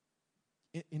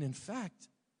 And in fact,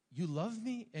 you love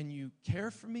me and you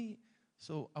care for me,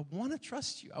 so I want to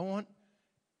trust you.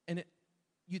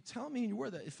 You tell me in your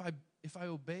word that if I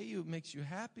obey you, it makes you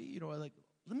happy.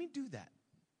 Let me do that.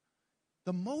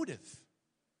 The motive.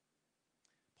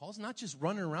 Paul's not just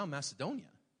running around Macedonia.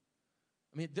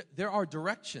 There are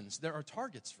directions, there are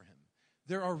targets for him.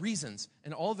 There are reasons,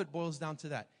 and all of it boils down to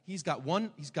that. He's got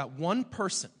one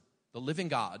person, the living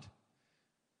God,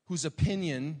 whose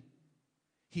opinion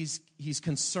he's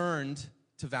concerned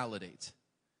to validate.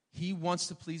 He wants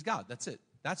to please God. That's it.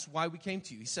 That's why we came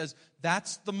to you. He says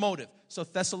that's the motive. So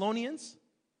Thessalonians,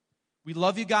 we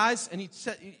love you guys. And he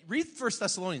said, read 1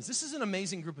 Thessalonians. This is an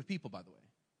amazing group of people, by the way.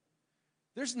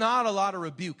 There's not a lot of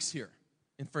rebukes here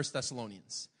in 1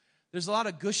 Thessalonians. There's a lot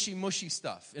of gushy-mushy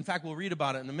stuff. In fact, we'll read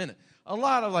about it in a minute. A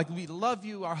lot of we love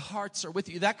you, our hearts are with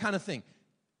you, that kind of thing.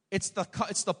 It's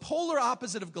the polar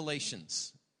opposite of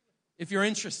Galatians. if you're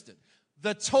interested.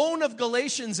 The tone of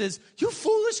Galatians is, you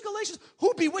foolish Galatians,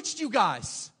 who bewitched you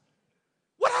guys?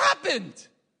 What happened?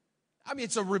 I mean,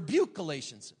 it's a rebuke,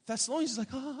 Galatians. Thessalonians is like,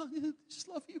 oh, I just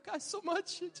love you guys so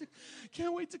much.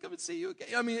 Can't wait to come and see you again.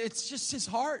 I mean, it's just his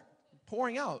heart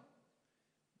pouring out.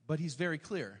 But he's very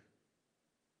clear.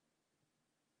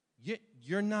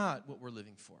 You're not what we're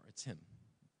living for. It's him.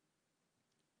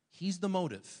 He's the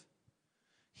motive.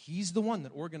 He's the one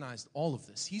that organized all of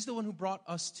this. He's the one who brought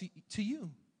us to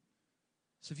you.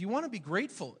 So if you want to be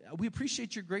grateful, we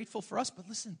appreciate you're grateful for us, but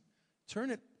listen, turn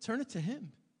it to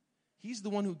him. He's the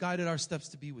one who guided our steps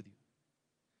to be with you.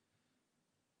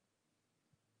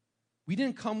 We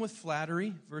didn't come with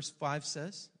flattery, verse 5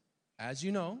 says, as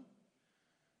you know,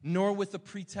 nor with a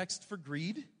pretext for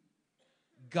greed.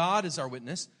 God is our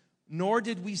witness. Nor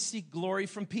did we seek glory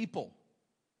from people,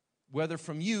 whether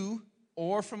from you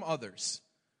or from others,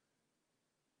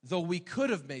 though we could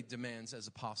have made demands as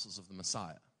apostles of the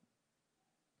Messiah.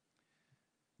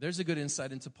 There's a good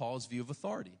insight into Paul's view of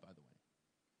authority, by the way.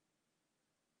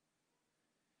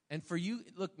 And for you,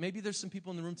 look, maybe there's some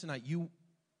people in the room tonight, you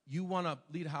want to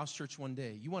lead a house church one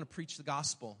day. You want to preach the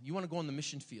gospel. You want to go on the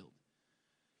mission field.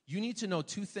 You need to know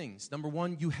two things. Number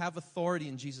one, you have authority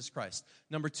in Jesus Christ.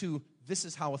 Number two, this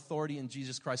is how authority in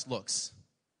Jesus Christ looks.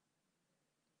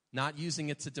 Not using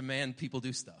it to demand people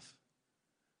do stuff,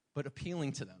 but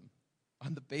appealing to them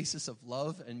on the basis of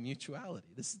love and mutuality.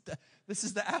 This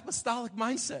is the apostolic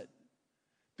mindset,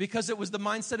 because it was the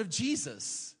mindset of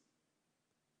Jesus,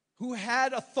 who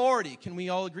had authority. Can we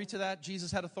all agree to that?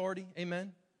 Jesus had authority.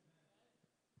 Amen?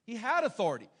 He had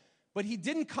authority. But he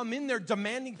didn't come in there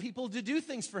demanding people to do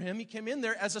things for him. He came in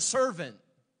there as a servant,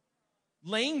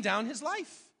 laying down his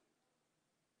life.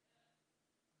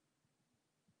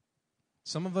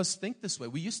 Some of us think this way.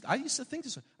 I used to think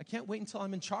this way. I can't wait until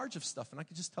I'm in charge of stuff and I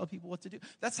can just tell people what to do.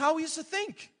 That's how we used to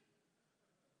think.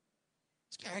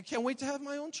 I can't wait to have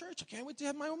my own church. I can't wait to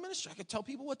have my own ministry. I can tell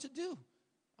people what to do.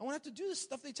 I won't have to do this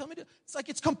stuff they tell me to do. It's like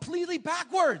it's completely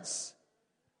backwards.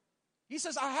 He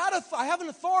says, I have an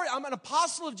authority. I'm an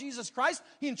apostle of Jesus Christ.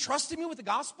 He entrusted me with the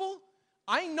gospel.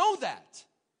 I know that.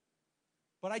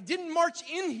 But I didn't march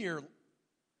in here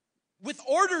with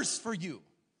orders for you.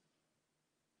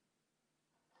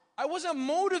 I wasn't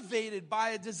motivated by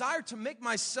a desire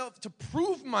to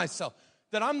prove myself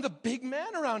that I'm the big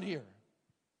man around here.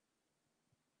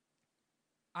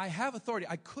 I have authority.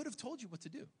 I could have told you what to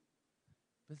do,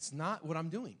 but it's not what I'm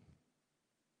doing.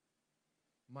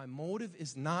 My motive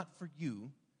is not for you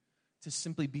to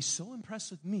simply be so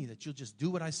impressed with me that you'll just do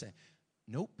what I say.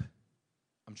 Nope.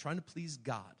 I'm trying to please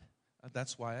God.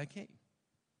 That's why I came.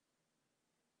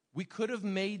 We could have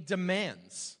made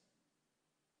demands.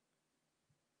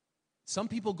 Some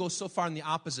people go so far in the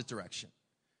opposite direction.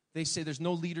 They say there's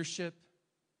no leadership.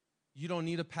 You don't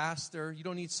need a pastor. You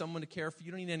don't need someone to care for you.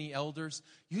 You don't need any elders.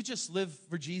 You just live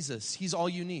for Jesus. He's all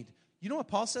you need. You know what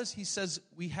Paul says? He says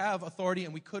we have authority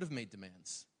and we could have made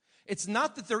demands. It's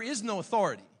not that there is no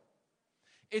authority.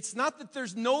 It's not that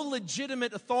there's no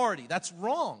legitimate authority. That's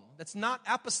wrong. That's not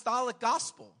apostolic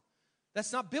gospel.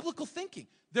 That's not biblical thinking.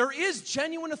 There is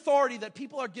genuine authority that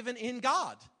people are given in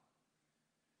God.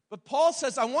 But Paul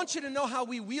says, I want you to know how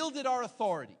we wielded our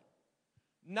authority.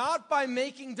 Not by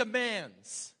making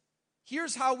demands.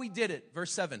 Here's how we did it.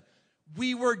 Verse 7.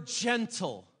 We were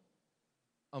gentle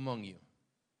among you,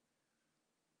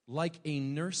 like a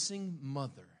nursing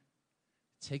mother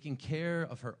taking care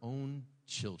of her own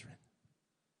children.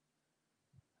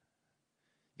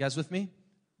 You guys with me?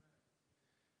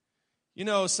 You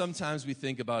know, sometimes we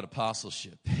think about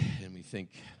apostleship, and we think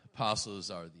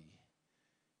apostles are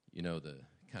the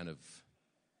kind of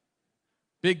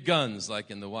big guns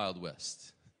like in the Wild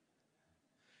West.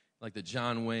 Like the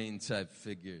John Wayne type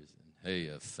figures. And,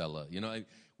 hey, fella.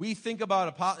 We think about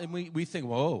apostle, and we think,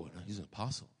 whoa, he's an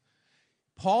apostle.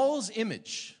 Paul's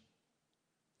image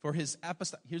for his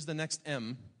here's the next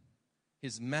M,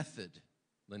 his method,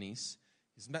 Lenice.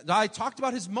 I talked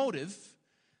about his motive.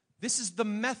 This is the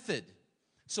method.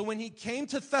 So when he came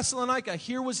to Thessalonica,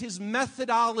 here was his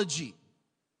methodology.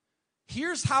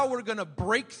 Here's how we're going to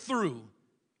break through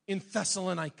in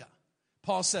Thessalonica.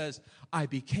 Paul says, I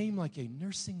became like a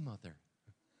nursing mother.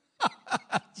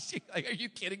 Are you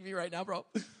kidding me right now, bro?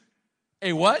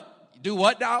 Hey, what? You do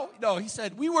what now? No, he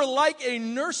said, we were like a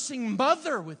nursing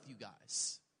mother with you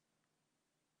guys.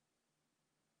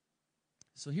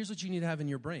 So here's what you need to have in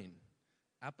your brain.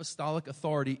 Apostolic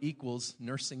authority equals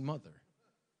nursing mother.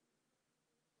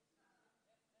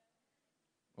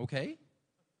 Okay?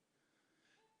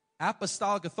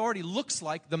 Apostolic authority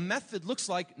the method looks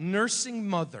like nursing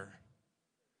mother.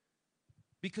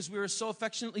 Because we are so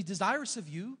affectionately desirous of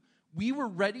you, we were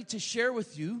ready to share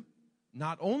with you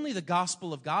not only the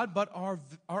gospel of God, but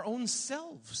our own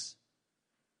selves,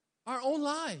 our own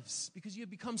lives, because you have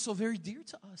become so very dear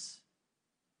to us.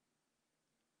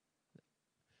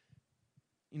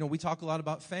 You know, we talk a lot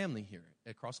about family here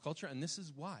at Cross Culture, and this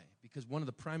is why. Because one of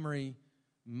the primary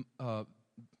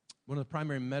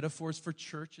metaphors for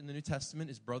church in the New Testament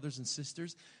is brothers and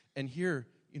sisters. And here,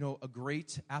 you know, a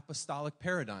great apostolic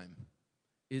paradigm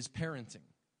is parenting.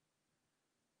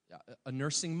 A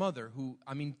nursing mother who,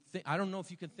 I don't know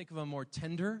if you can think of a more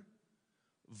tender,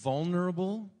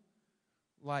 vulnerable,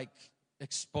 like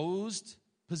exposed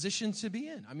position to be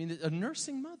in. I mean, a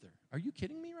nursing mother. Are you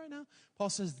kidding me right now? Paul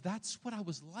says, that's what I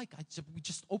was like. We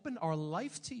just opened our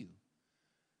life to you.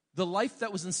 The life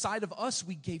that was inside of us,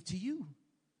 we gave to you.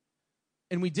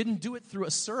 And we didn't do it through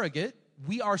a surrogate.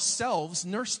 We ourselves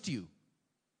nursed you.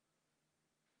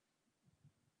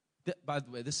 By the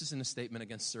way, this isn't a statement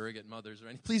against surrogate mothers or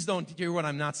anything. Please don't hear what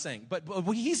I'm not saying. But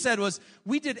what he said was,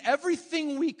 we did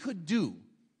everything we could do.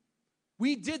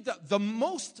 We did the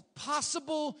most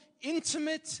possible,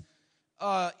 intimate,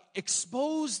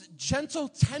 exposed, gentle,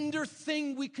 tender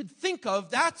thing we could think of.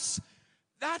 That's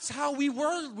how we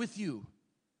were with you.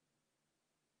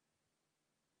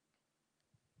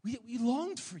 We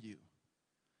longed for you.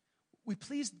 We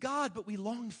pleased God, but we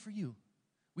longed for you.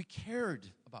 We cared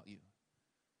about you.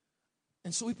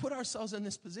 And so we put ourselves in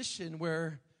this position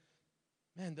where,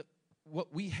 man,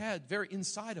 what we had very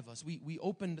inside of us, we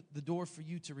opened the door for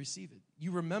you to receive it.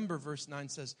 You remember verse 9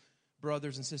 says,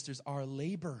 brothers and sisters, our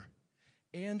labor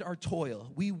and our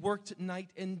toil, we worked night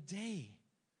and day,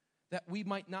 that we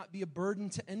might not be a burden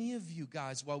to any of you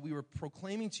guys while we were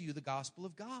proclaiming to you the gospel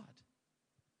of God.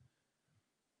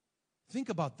 Think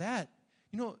about that.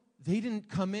 You know, they didn't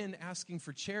come in asking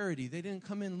for charity. They didn't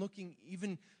come in looking,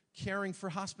 even caring for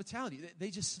hospitality. They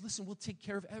just, listen, we'll take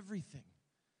care of everything.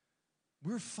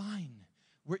 We're fine.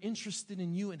 We're interested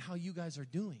in you and how you guys are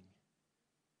doing.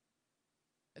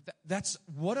 That's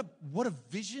what a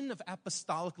vision of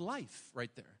apostolic life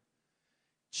right there.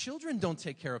 Children don't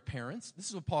take care of parents. This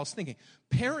is what Paul's thinking.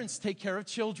 Parents take care of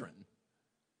children.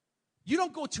 You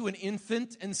don't go to an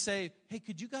infant and say, hey,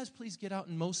 could you guys please get out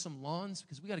and mow some lawns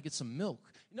because we got to get some milk.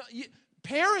 No,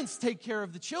 parents take care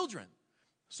of the children.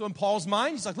 So in Paul's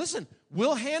mind, he's like, listen,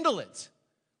 we'll handle it.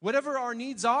 Whatever our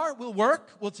needs are, we'll work,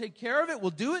 we'll take care of it,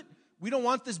 we'll do it. We don't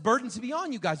want this burden to be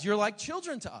on you guys. You're like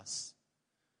children to us.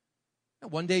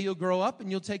 And one day you'll grow up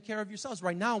and you'll take care of yourselves.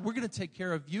 Right now, we're going to take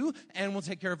care of you and we'll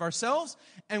take care of ourselves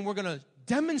and we're going to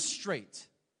demonstrate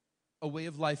a way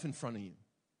of life in front of you.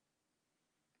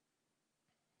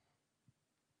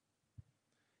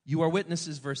 You are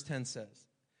witnesses, verse 10 says.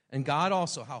 And God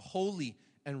also, how holy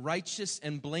and righteous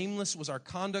and blameless was our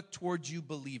conduct towards you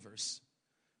believers.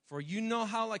 For you know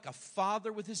how, like a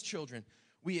father with his children,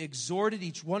 we exhorted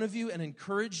each one of you and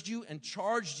encouraged you and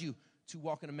charged you to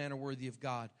walk in a manner worthy of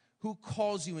God, who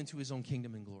calls you into his own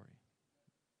kingdom and glory.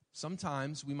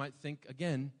 Sometimes we might think,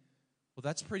 again, well,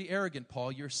 that's pretty arrogant,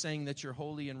 Paul. You're saying that you're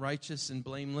holy and righteous and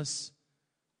blameless.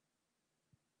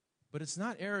 But it's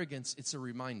not arrogance, it's a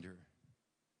reminder.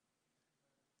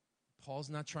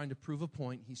 Paul's not trying to prove a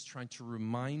point. He's trying to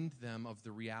remind them of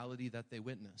the reality that they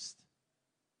witnessed.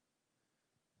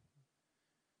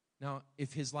 Now,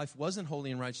 if his life wasn't holy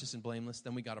and righteous and blameless,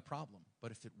 then we got a problem.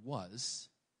 But if it was,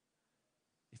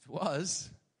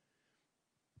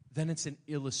 then it's an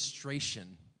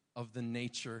illustration of the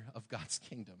nature of God's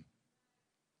kingdom.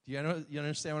 Do you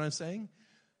understand what I'm saying?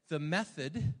 The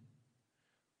method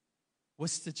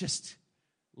was to just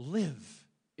live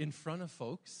in front of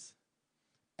folks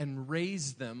and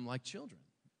raise them like children.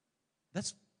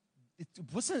 It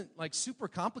wasn't like super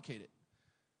complicated.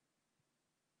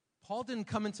 Paul didn't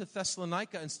come into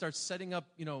Thessalonica and start setting up,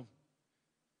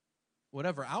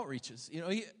 whatever outreaches.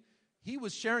 He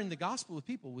was sharing the gospel with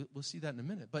people. We'll see that in a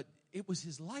minute. But it was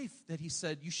his life that he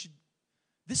said,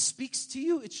 this speaks to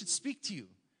you, it should speak to you.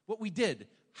 What we did,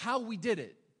 how we did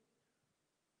it.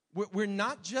 We're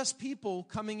not just people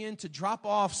coming in to drop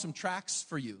off some tracts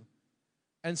for you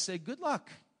and say, good luck,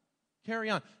 carry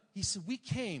on. He said, we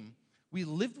came, we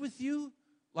lived with you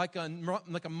like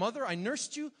a mother, I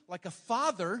nursed you, like a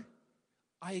father,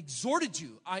 I exhorted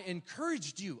you, I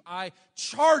encouraged you, I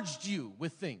charged you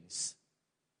with things.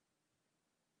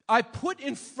 I put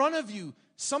in front of you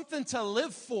something to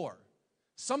live for,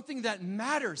 something that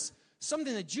matters,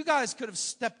 something that you guys could have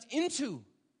stepped into.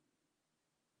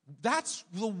 That's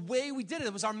the way we did it.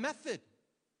 It was our method.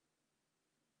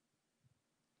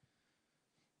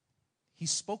 He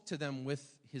spoke to them with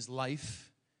his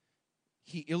life.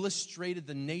 He illustrated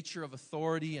the nature of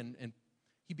authority, and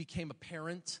he became a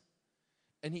parent.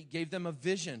 And he gave them a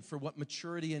vision for what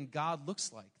maturity in God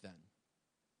looks like then.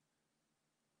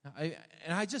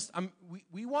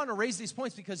 We want to raise these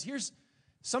points because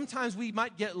sometimes we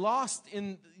might get lost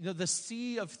in the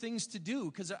sea of things to do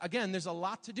because, again, there's a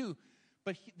lot to do.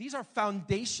 But these are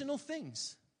foundational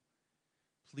things.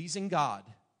 Pleasing God,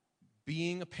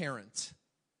 being a parent,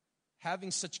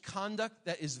 having such conduct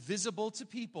that is visible to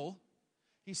people.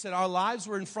 He said, our lives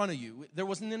were in front of you. There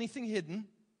wasn't anything hidden.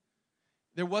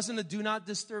 There wasn't a do not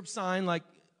disturb sign like,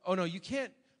 oh no, you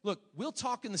can't. Look, we'll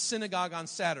talk in the synagogue on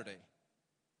Saturday,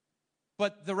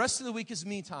 but the rest of the week is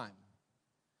me time.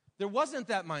 There wasn't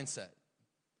that mindset.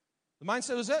 The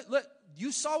mindset was that, look,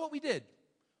 you saw what we did.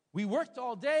 We worked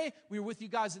all day. We were with you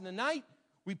guys in the night.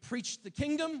 We preached the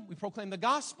kingdom. We proclaimed the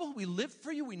gospel. We lived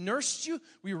for you. We nursed you.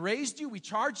 We raised you. We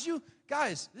charged you.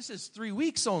 Guys, this is 3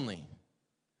 weeks only.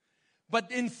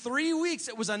 But in 3 weeks,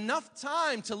 it was enough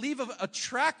time to leave a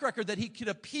track record that he could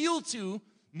appeal to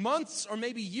months or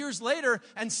maybe years later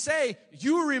and say,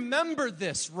 you remember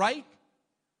this, right?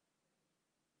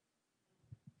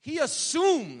 He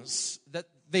assumes that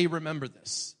they remember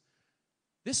this.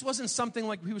 This wasn't something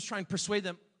like he was trying to persuade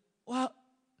them. Well,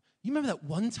 you remember that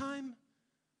one time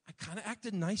I kind of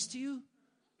acted nice to you?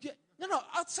 Yeah, no,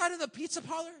 outside of the pizza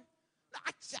parlor,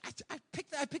 I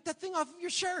picked that thing off of your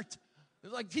shirt.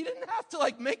 Like he didn't have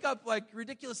to make up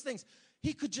ridiculous things.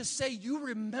 He could just say, you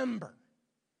remember.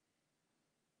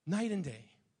 Night and day.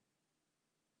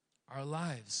 Our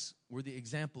lives were the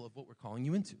example of what we're calling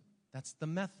you into. That's the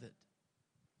method.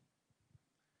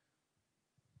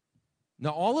 Now,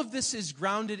 all of this is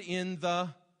grounded in the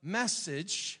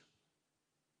message.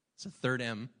 It's a third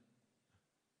M.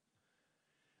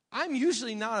 I'm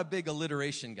usually not a big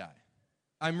alliteration guy.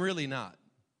 I'm really not.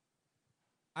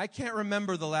 I can't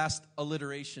remember the last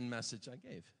alliteration message I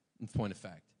gave, in point of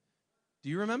fact. Do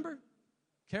you remember?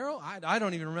 Carol? I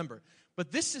don't even remember.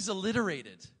 But this is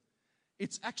alliterated.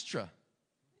 It's extra.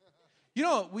 You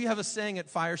know, we have a saying at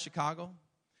Fire Chicago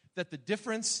that the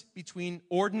difference between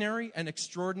ordinary and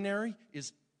extraordinary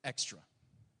is extra.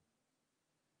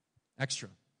 Extra.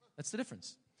 That's the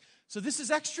difference. So this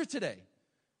is extra today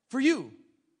for you.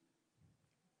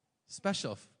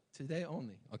 Special today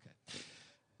only. Okay.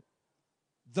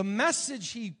 The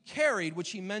message he carried,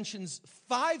 which he mentions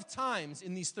 5 times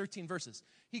in these 13 verses,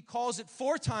 he calls it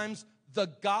 4 times the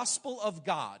gospel of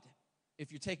God.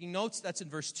 If you're taking notes, that's in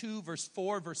verse 2, verse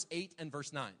 4, verse 8, and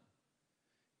verse 9.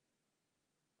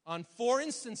 On 4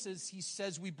 instances, he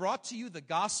says, we brought to you the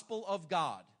gospel of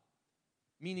God,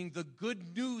 meaning the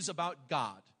good news about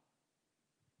God.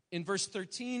 In verse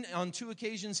 13, on 2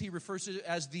 occasions, he refers to it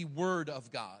as the word of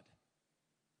God.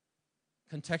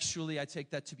 Contextually, I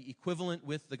take that to be equivalent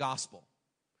with the gospel.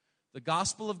 The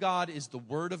gospel of God is the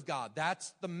word of God.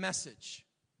 That's the message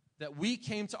that we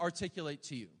came to articulate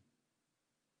to you.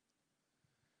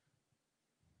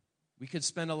 We could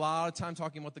spend a lot of time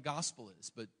talking about what the gospel is,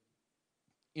 but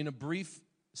in a brief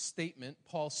statement,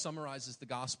 Paul summarizes the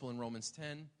gospel in Romans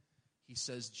 10. He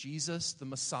says, Jesus, the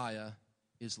Messiah,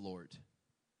 is Lord.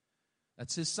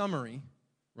 That's his summary.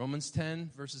 Romans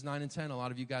 10, verses 9 and 10. A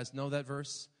lot of you guys know that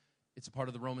verse. It's a part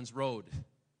of the Romans road,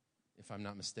 if I'm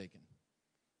not mistaken.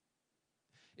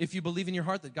 If you believe in your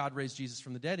heart that God raised Jesus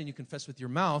from the dead and you confess with your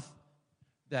mouth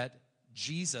that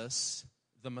Jesus,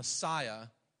 the Messiah,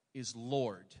 is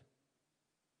Lord.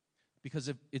 Because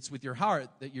if it's with your heart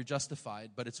that you're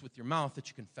justified, but it's with your mouth that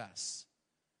you confess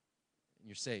and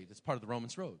you're saved. It's part of the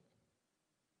Romans road.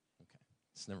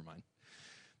 Okay, never mind.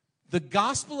 The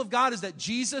gospel of God is that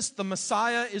Jesus, the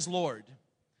Messiah, is Lord.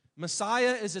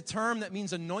 Messiah is a term that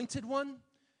means anointed one.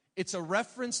 It's a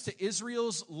reference to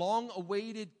Israel's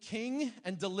long-awaited king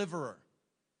and deliverer.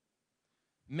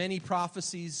 Many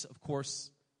prophecies, of course,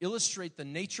 illustrate the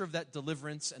nature of that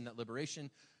deliverance and that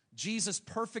liberation. Jesus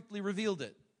perfectly revealed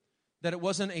it, that it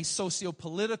wasn't a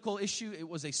socio-political issue, it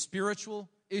was a spiritual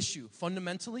issue,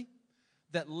 fundamentally,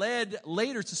 that led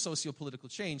later to socio-political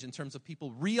change in terms of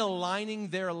people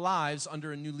realigning their lives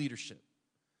under a new leadership.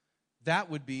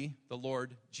 That would be the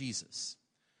Lord Jesus.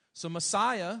 So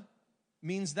Messiah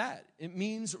means that. It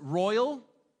means royal,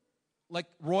 like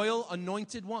royal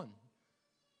anointed one.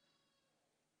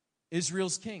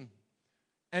 Israel's king.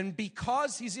 And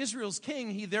because he's Israel's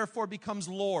king, he therefore becomes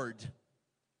Lord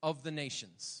of the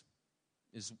nations.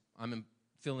 I'm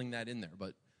filling that in there.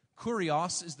 But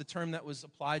kurios is the term that was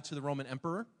applied to the Roman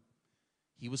emperor.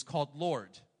 He was called Lord.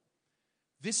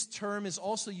 This term is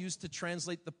also used to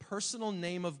translate the personal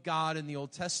name of God in the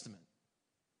Old Testament.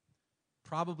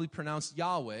 Probably pronounced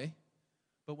Yahweh,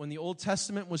 but when the Old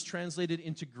Testament was translated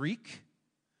into Greek,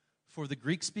 for the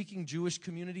Greek-speaking Jewish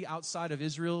community outside of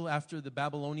Israel after the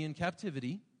Babylonian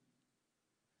captivity,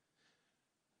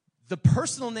 The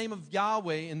personal name of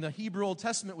Yahweh in the Hebrew Old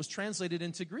Testament was translated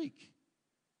into Greek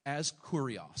as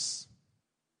Kurios.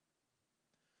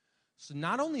 So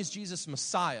not only is Jesus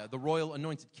Messiah, the royal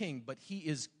anointed king, but he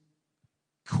is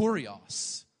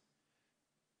Kurios,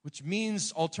 which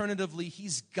means alternatively,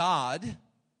 he's God,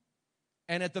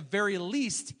 and at the very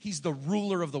least, he's the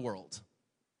ruler of the world.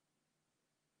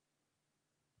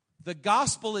 The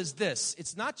gospel is this.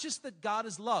 It's not just that God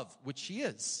is love, which he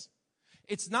is.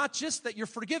 It's not just that you're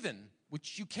forgiven,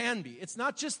 which you can be. It's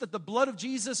not just that the blood of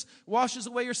Jesus washes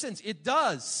away your sins. It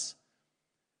does.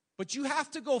 But you have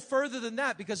to go further than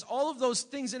that, because all of those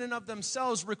things in and of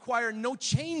themselves require no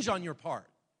change on your part.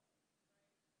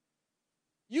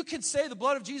 You could say the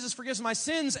blood of Jesus forgives my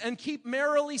sins and keep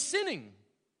merrily sinning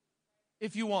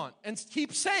if you want, and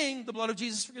keep saying the blood of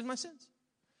Jesus forgives my sins.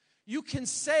 You can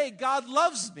say God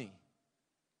loves me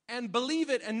and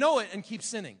believe it and know it and keep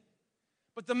sinning.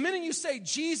 But the minute you say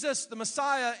Jesus, the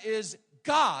Messiah, is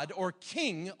God or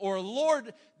King or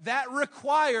Lord, that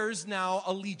requires now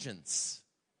allegiance.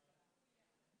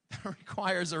 That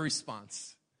requires a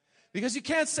response. Because you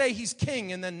can't say he's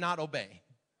king and then not obey.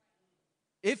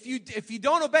 If you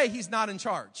don't obey, he's not in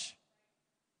charge.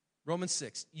 Romans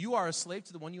 6, you are a slave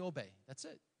to the one you obey. That's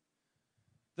it.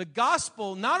 The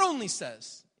gospel not only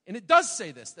says, and it does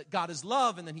say this, that God is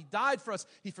love, and then he died for us,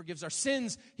 he forgives our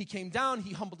sins, he came down,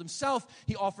 he humbled himself,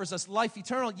 he offers us life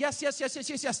eternal. Yes,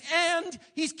 and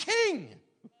he's king.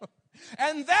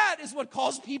 And that is what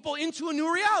calls people into a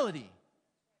new reality.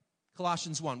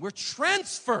 Colossians 1, we're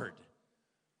transferred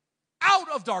out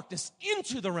of darkness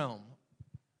into the realm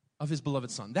of his beloved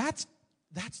Son. That's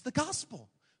the gospel.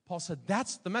 Paul said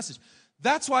that's the message.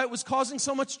 That's why it was causing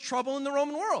so much trouble in the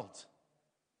Roman world.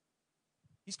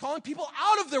 He's calling people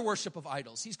out of their worship of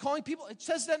idols. He's calling people, it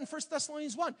says that in 1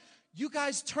 Thessalonians 1. You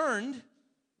guys turned,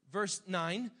 verse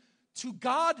 9, to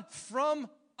God from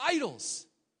idols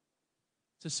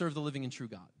to serve the living and true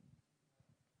God.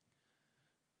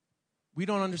 We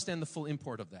don't understand the full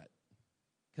import of that.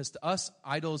 Because to us,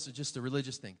 idols are just a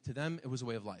religious thing. To them, it was a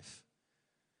way of life.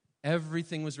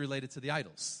 Everything was related to the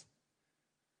idols.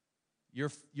 Your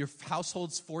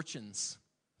household's fortunes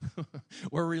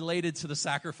were related to the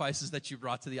sacrifices that you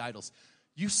brought to the idols.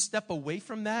 You step away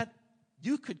from that,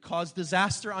 you could cause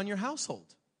disaster on your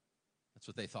household. That's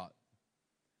what they thought.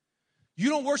 You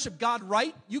don't worship God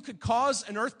right, you could cause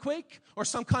an earthquake or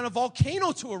some kind of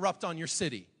volcano to erupt on your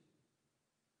city.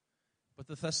 But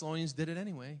the Thessalonians did it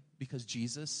anyway because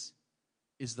Jesus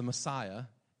is the Messiah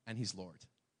and he's Lord.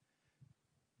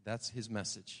 That's his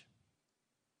message.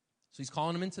 So he's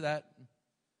calling them into that.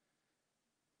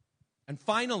 And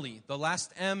finally, the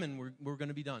last M, and we're going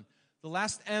to be done. The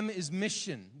last M is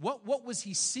mission. What was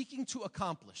he seeking to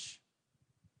accomplish?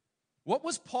 What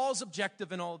was Paul's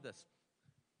objective in all of this?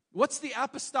 What's the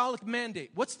apostolic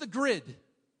mandate? What's the grid?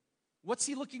 What's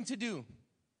he looking to do?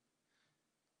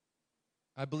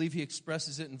 I believe he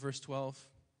expresses it in verse 12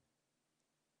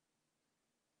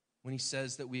 when he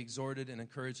says that we exhorted and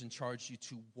encouraged and charged you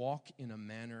to walk in a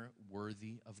manner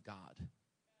worthy of God,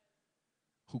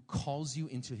 who calls you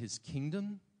into his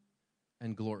kingdom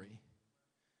and glory.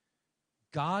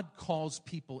 God calls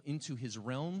people into his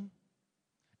realm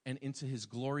and into his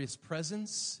glorious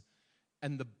presence,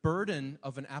 and the burden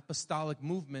of an apostolic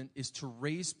movement is to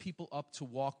raise people up to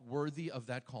walk worthy of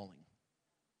that calling.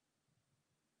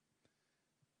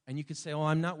 And you could say, oh,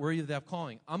 I'm not worthy of that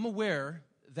calling. I'm aware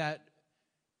that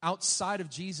outside of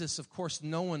Jesus, of course,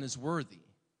 no one is worthy.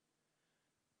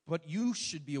 But you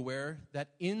should be aware that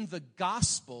in the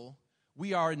gospel,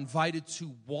 we are invited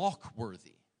to walk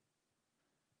worthy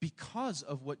because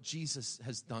of what Jesus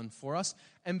has done for us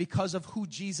and because of who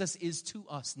Jesus is to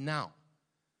us now.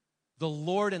 The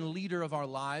Lord and leader of our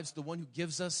lives, the one who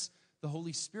gives us the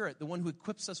Holy Spirit, the one who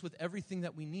equips us with everything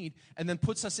that we need and then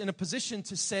puts us in a position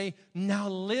to say, now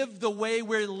live the way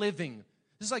we're living.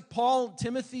 This is like Paul,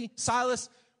 Timothy, Silas,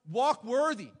 walk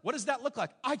worthy. What does that look like?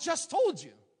 I just told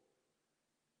you.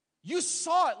 You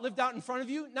saw it lived out in front of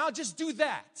you. Now just do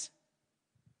that.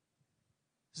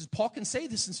 Paul can say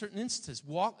this in certain instances.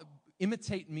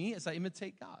 Imitate me as I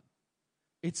imitate God.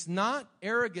 It's not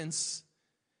arrogance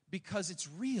because it's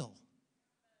real.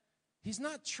 He's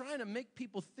not trying to make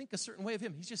people think a certain way of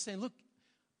him. He's just saying, look,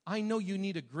 I know you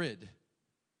need a grid.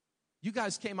 You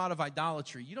guys came out of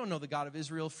idolatry. You don't know the God of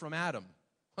Israel from Adam.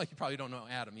 Well, you probably don't know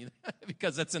Adam either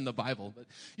because that's in the Bible. But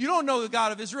you don't know the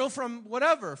God of Israel from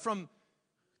whatever, from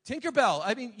Tinkerbell.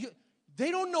 I mean, they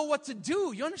don't know what to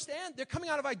do. You understand? They're coming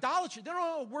out of idolatry. They don't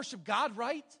know how to worship God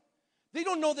right. They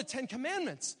don't know the 10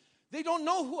 Commandments. They don't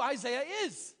know who Isaiah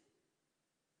is.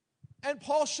 And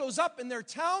Paul shows up in their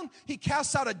town. He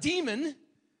casts out a demon.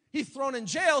 He's thrown in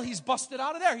jail. He's busted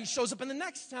out of there. He shows up in the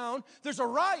next town. There's a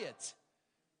riot.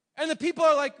 And the people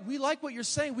are like, we like what you're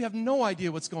saying. We have no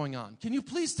idea what's going on. Can you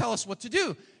please tell us what to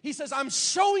do? He says, I'm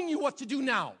showing you what to do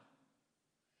now.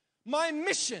 My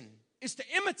mission is to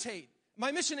imitate.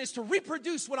 My mission is to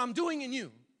reproduce what I'm doing in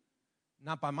you.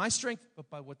 Not by my strength, but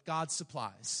by what God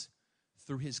supplies.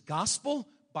 Through His gospel,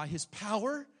 by His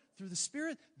power, through the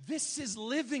Spirit. This is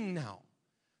living now.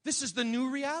 This is the new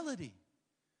reality.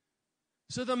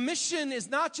 So the mission is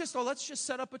not just, let's just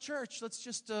set up a church. Let's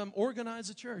just organize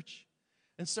a church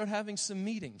and start having some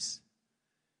meetings.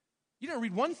 You didn't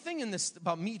read one thing in this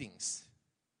about meetings.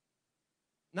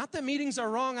 Not that meetings are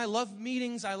wrong. I love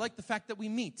meetings. I like the fact that we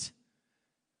meet.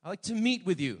 I like to meet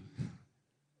with you.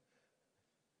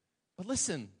 But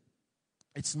listen,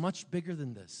 it's much bigger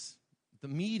than this. The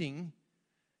meeting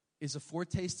is a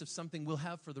foretaste of something we'll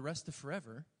have for the rest of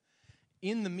forever.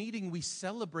 In the meeting, we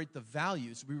celebrate the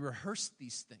values. We rehearse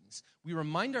these things. We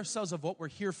remind ourselves of what we're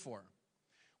here for.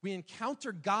 We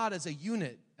encounter God as a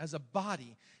unit, as a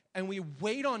body, and we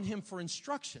wait on Him for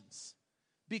instructions.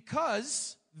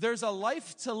 Because there's a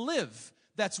life to live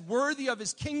that's worthy of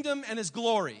His kingdom and His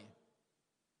glory.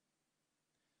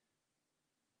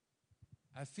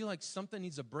 I feel like something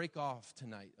needs to break off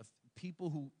tonight of people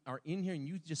who are in here and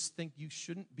you just think you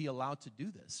shouldn't be allowed to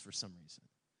do this for some reason.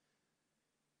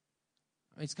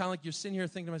 I mean, it's kind of like you're sitting here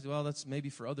thinking, well, that's maybe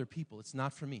for other people. It's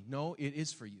not for me. No, it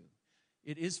is for you.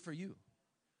 It is for you.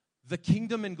 The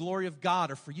kingdom and glory of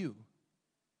God are for you.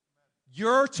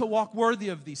 You're to walk worthy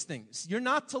of these things. You're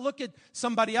not to look at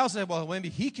somebody else and say, well, maybe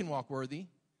he can walk worthy.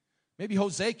 Maybe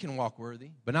Jose can walk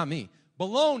worthy, but not me.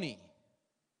 Baloney.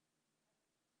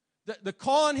 The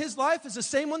call on his life is the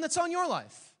same one that's on your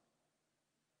life.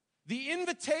 The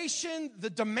invitation, the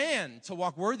demand to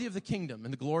walk worthy of the kingdom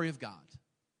and the glory of God.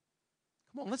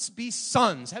 Come on, let's be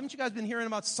sons. Haven't you guys been hearing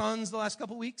about sons the last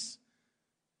couple weeks?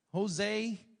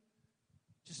 Jose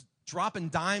just dropping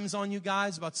dimes on you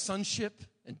guys about sonship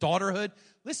and daughterhood.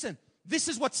 Listen, this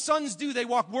is what sons do. They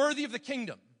walk worthy of the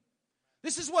kingdom.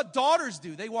 This is what daughters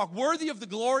do. They walk worthy of the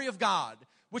glory of God,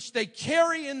 which they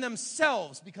carry in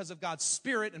themselves because of God's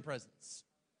Spirit and presence.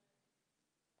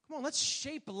 Come on, let's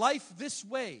shape life this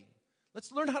way.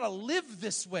 Let's learn how to live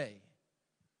this way.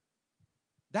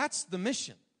 That's the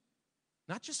mission.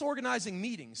 Not just organizing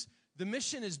meetings. The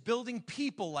mission is building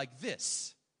people like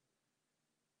this.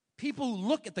 People who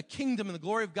look at the kingdom and the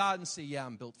glory of God and say, yeah,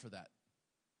 I'm built for that.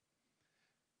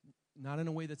 Not in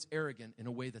a way that's arrogant, in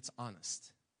a way that's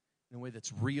honest, in a way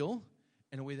that's real,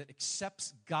 in a way that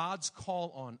accepts God's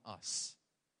call on us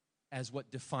as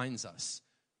what defines us.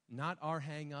 Not our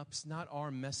hang-ups, not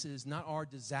our messes, not our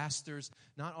disasters,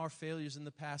 not our failures in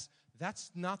the past.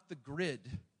 That's not the grid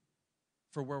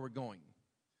for where we're going.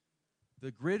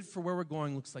 The grid for where we're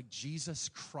going looks like Jesus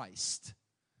Christ.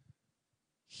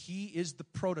 He is the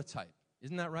prototype.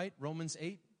 Isn't that right? Romans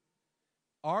 8.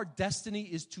 Our destiny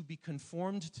is to be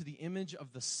conformed to the image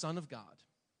of the Son of God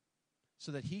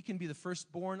so that He can be the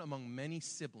firstborn among many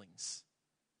siblings.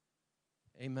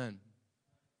 Amen.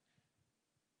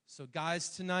 So guys,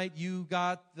 tonight you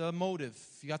got the motive,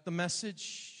 you got the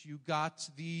message, you got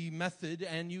the method,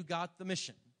 and you got the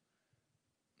mission.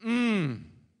 Come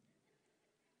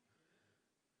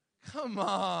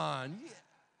on.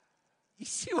 You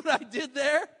see what I did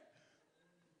there?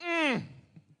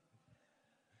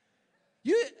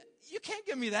 You can't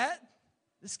give me that.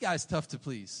 This guy's tough to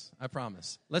please, I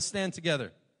promise. Let's stand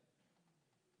together.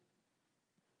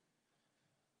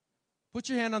 Put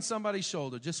your hand on somebody's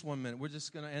shoulder, just 1 minute. We're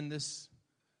just going to end this.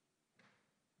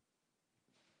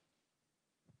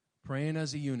 Praying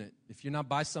as a unit. If you're not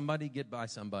by somebody, get by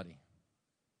somebody.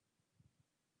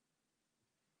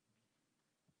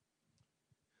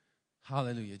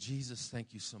 Hallelujah. Jesus,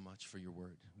 thank you so much for your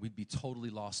word. We'd be totally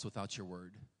lost without your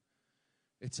word.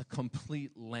 It's a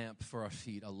complete lamp for our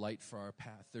feet, a light for our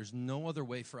path. There's no other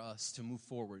way for us to move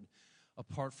forward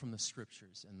apart from the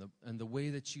scriptures and the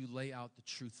way that you lay out the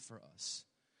truth for us.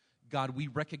 God, we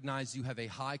recognize you have a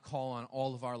high call on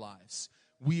all of our lives.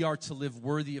 We are to live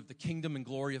worthy of the kingdom and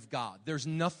glory of God. There's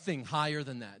nothing higher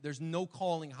than that. There's no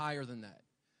calling higher than that.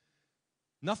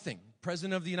 Nothing.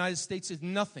 President of the United States is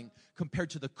nothing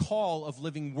compared to the call of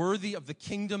living worthy of the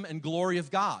kingdom and glory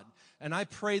of God. And I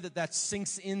pray that that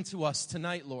sinks into us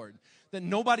tonight, Lord. That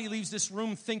nobody leaves this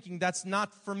room thinking that's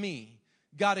not for me.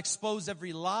 God, expose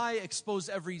every lie, expose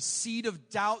every seed of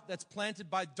doubt that's planted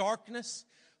by darkness.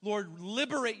 Lord,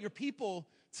 liberate your people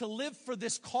to live for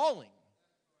this calling,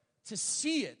 to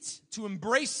see it, to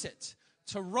embrace it,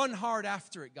 to run hard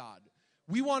after it, God.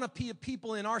 We want to be a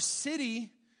people in our city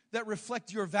that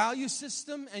reflect your value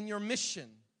system and your mission.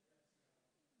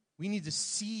 We need to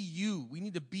see you. We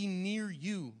need to be near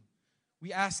you.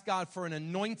 We ask God for an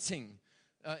anointing,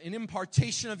 an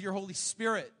impartation of your Holy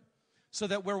Spirit, so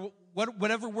that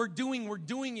whatever we're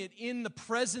doing it in the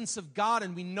presence of God,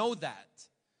 and we know that.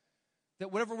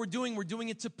 That whatever we're doing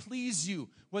it to please you.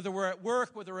 Whether we're at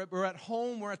work, whether we're at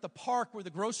home, we're at the park, we're at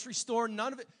the grocery store,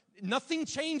 nothing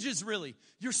changes really.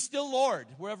 You're still Lord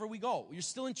wherever we go. You're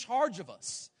still in charge of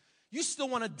us. You still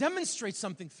want to demonstrate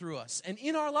something through us. And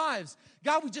in our lives,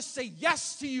 God, we just say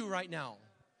yes to you right now.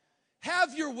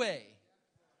 Have your way.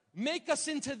 Make us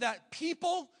into that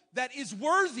people that is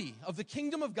worthy of the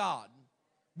kingdom of God.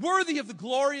 Worthy of the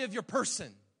glory of your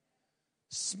person.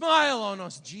 Smile on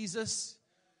us, Jesus.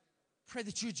 Pray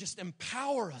that you just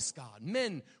empower us, God.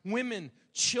 Men, women,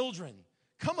 children.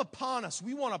 Come upon us.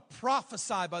 We want to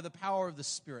prophesy by the power of the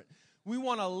Spirit. We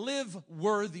want to live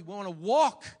worthy. We want to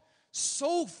walk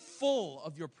so full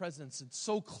of your presence and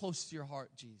so close to your heart,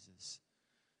 Jesus.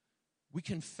 We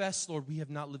confess, Lord, we have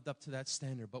not lived up to that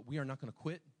standard, but we are not going to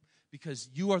quit because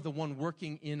you are the one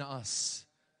working in us.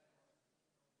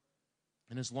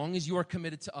 And as long as you are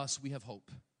committed to us, we have hope.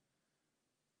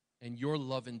 And your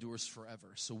love endures forever.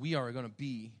 So we are going to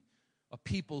be a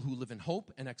people who live in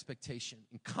hope and expectation,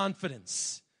 in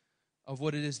confidence of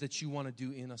what it is that you want to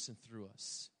do in us and through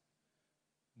us.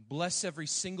 Bless every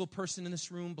single person in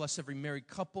this room. Bless every married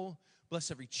couple. Bless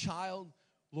every child.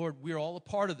 Lord, we're all a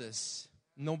part of this.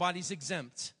 Nobody's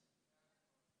exempt.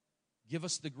 Give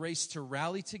us the grace to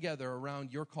rally together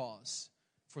around your cause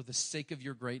for the sake of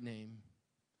your great name.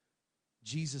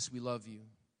 Jesus, we love you.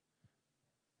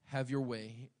 Have your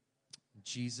way. In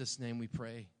Jesus' name we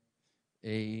pray.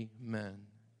 Amen.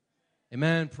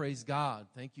 Amen. Praise God.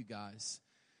 Thank you, guys.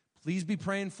 Please be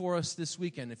praying for us this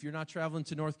weekend. If you're not traveling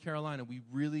to North Carolina, we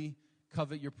really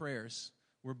covet your prayers.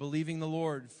 We're believing the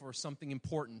Lord for something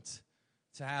important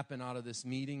to happen out of this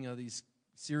meeting, of these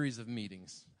series of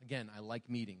meetings. Again, I like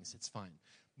meetings. It's fine.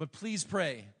 But please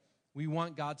pray. We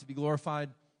want God to be glorified.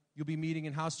 You'll be meeting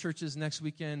in house churches next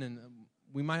weekend, and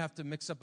we might have to mix up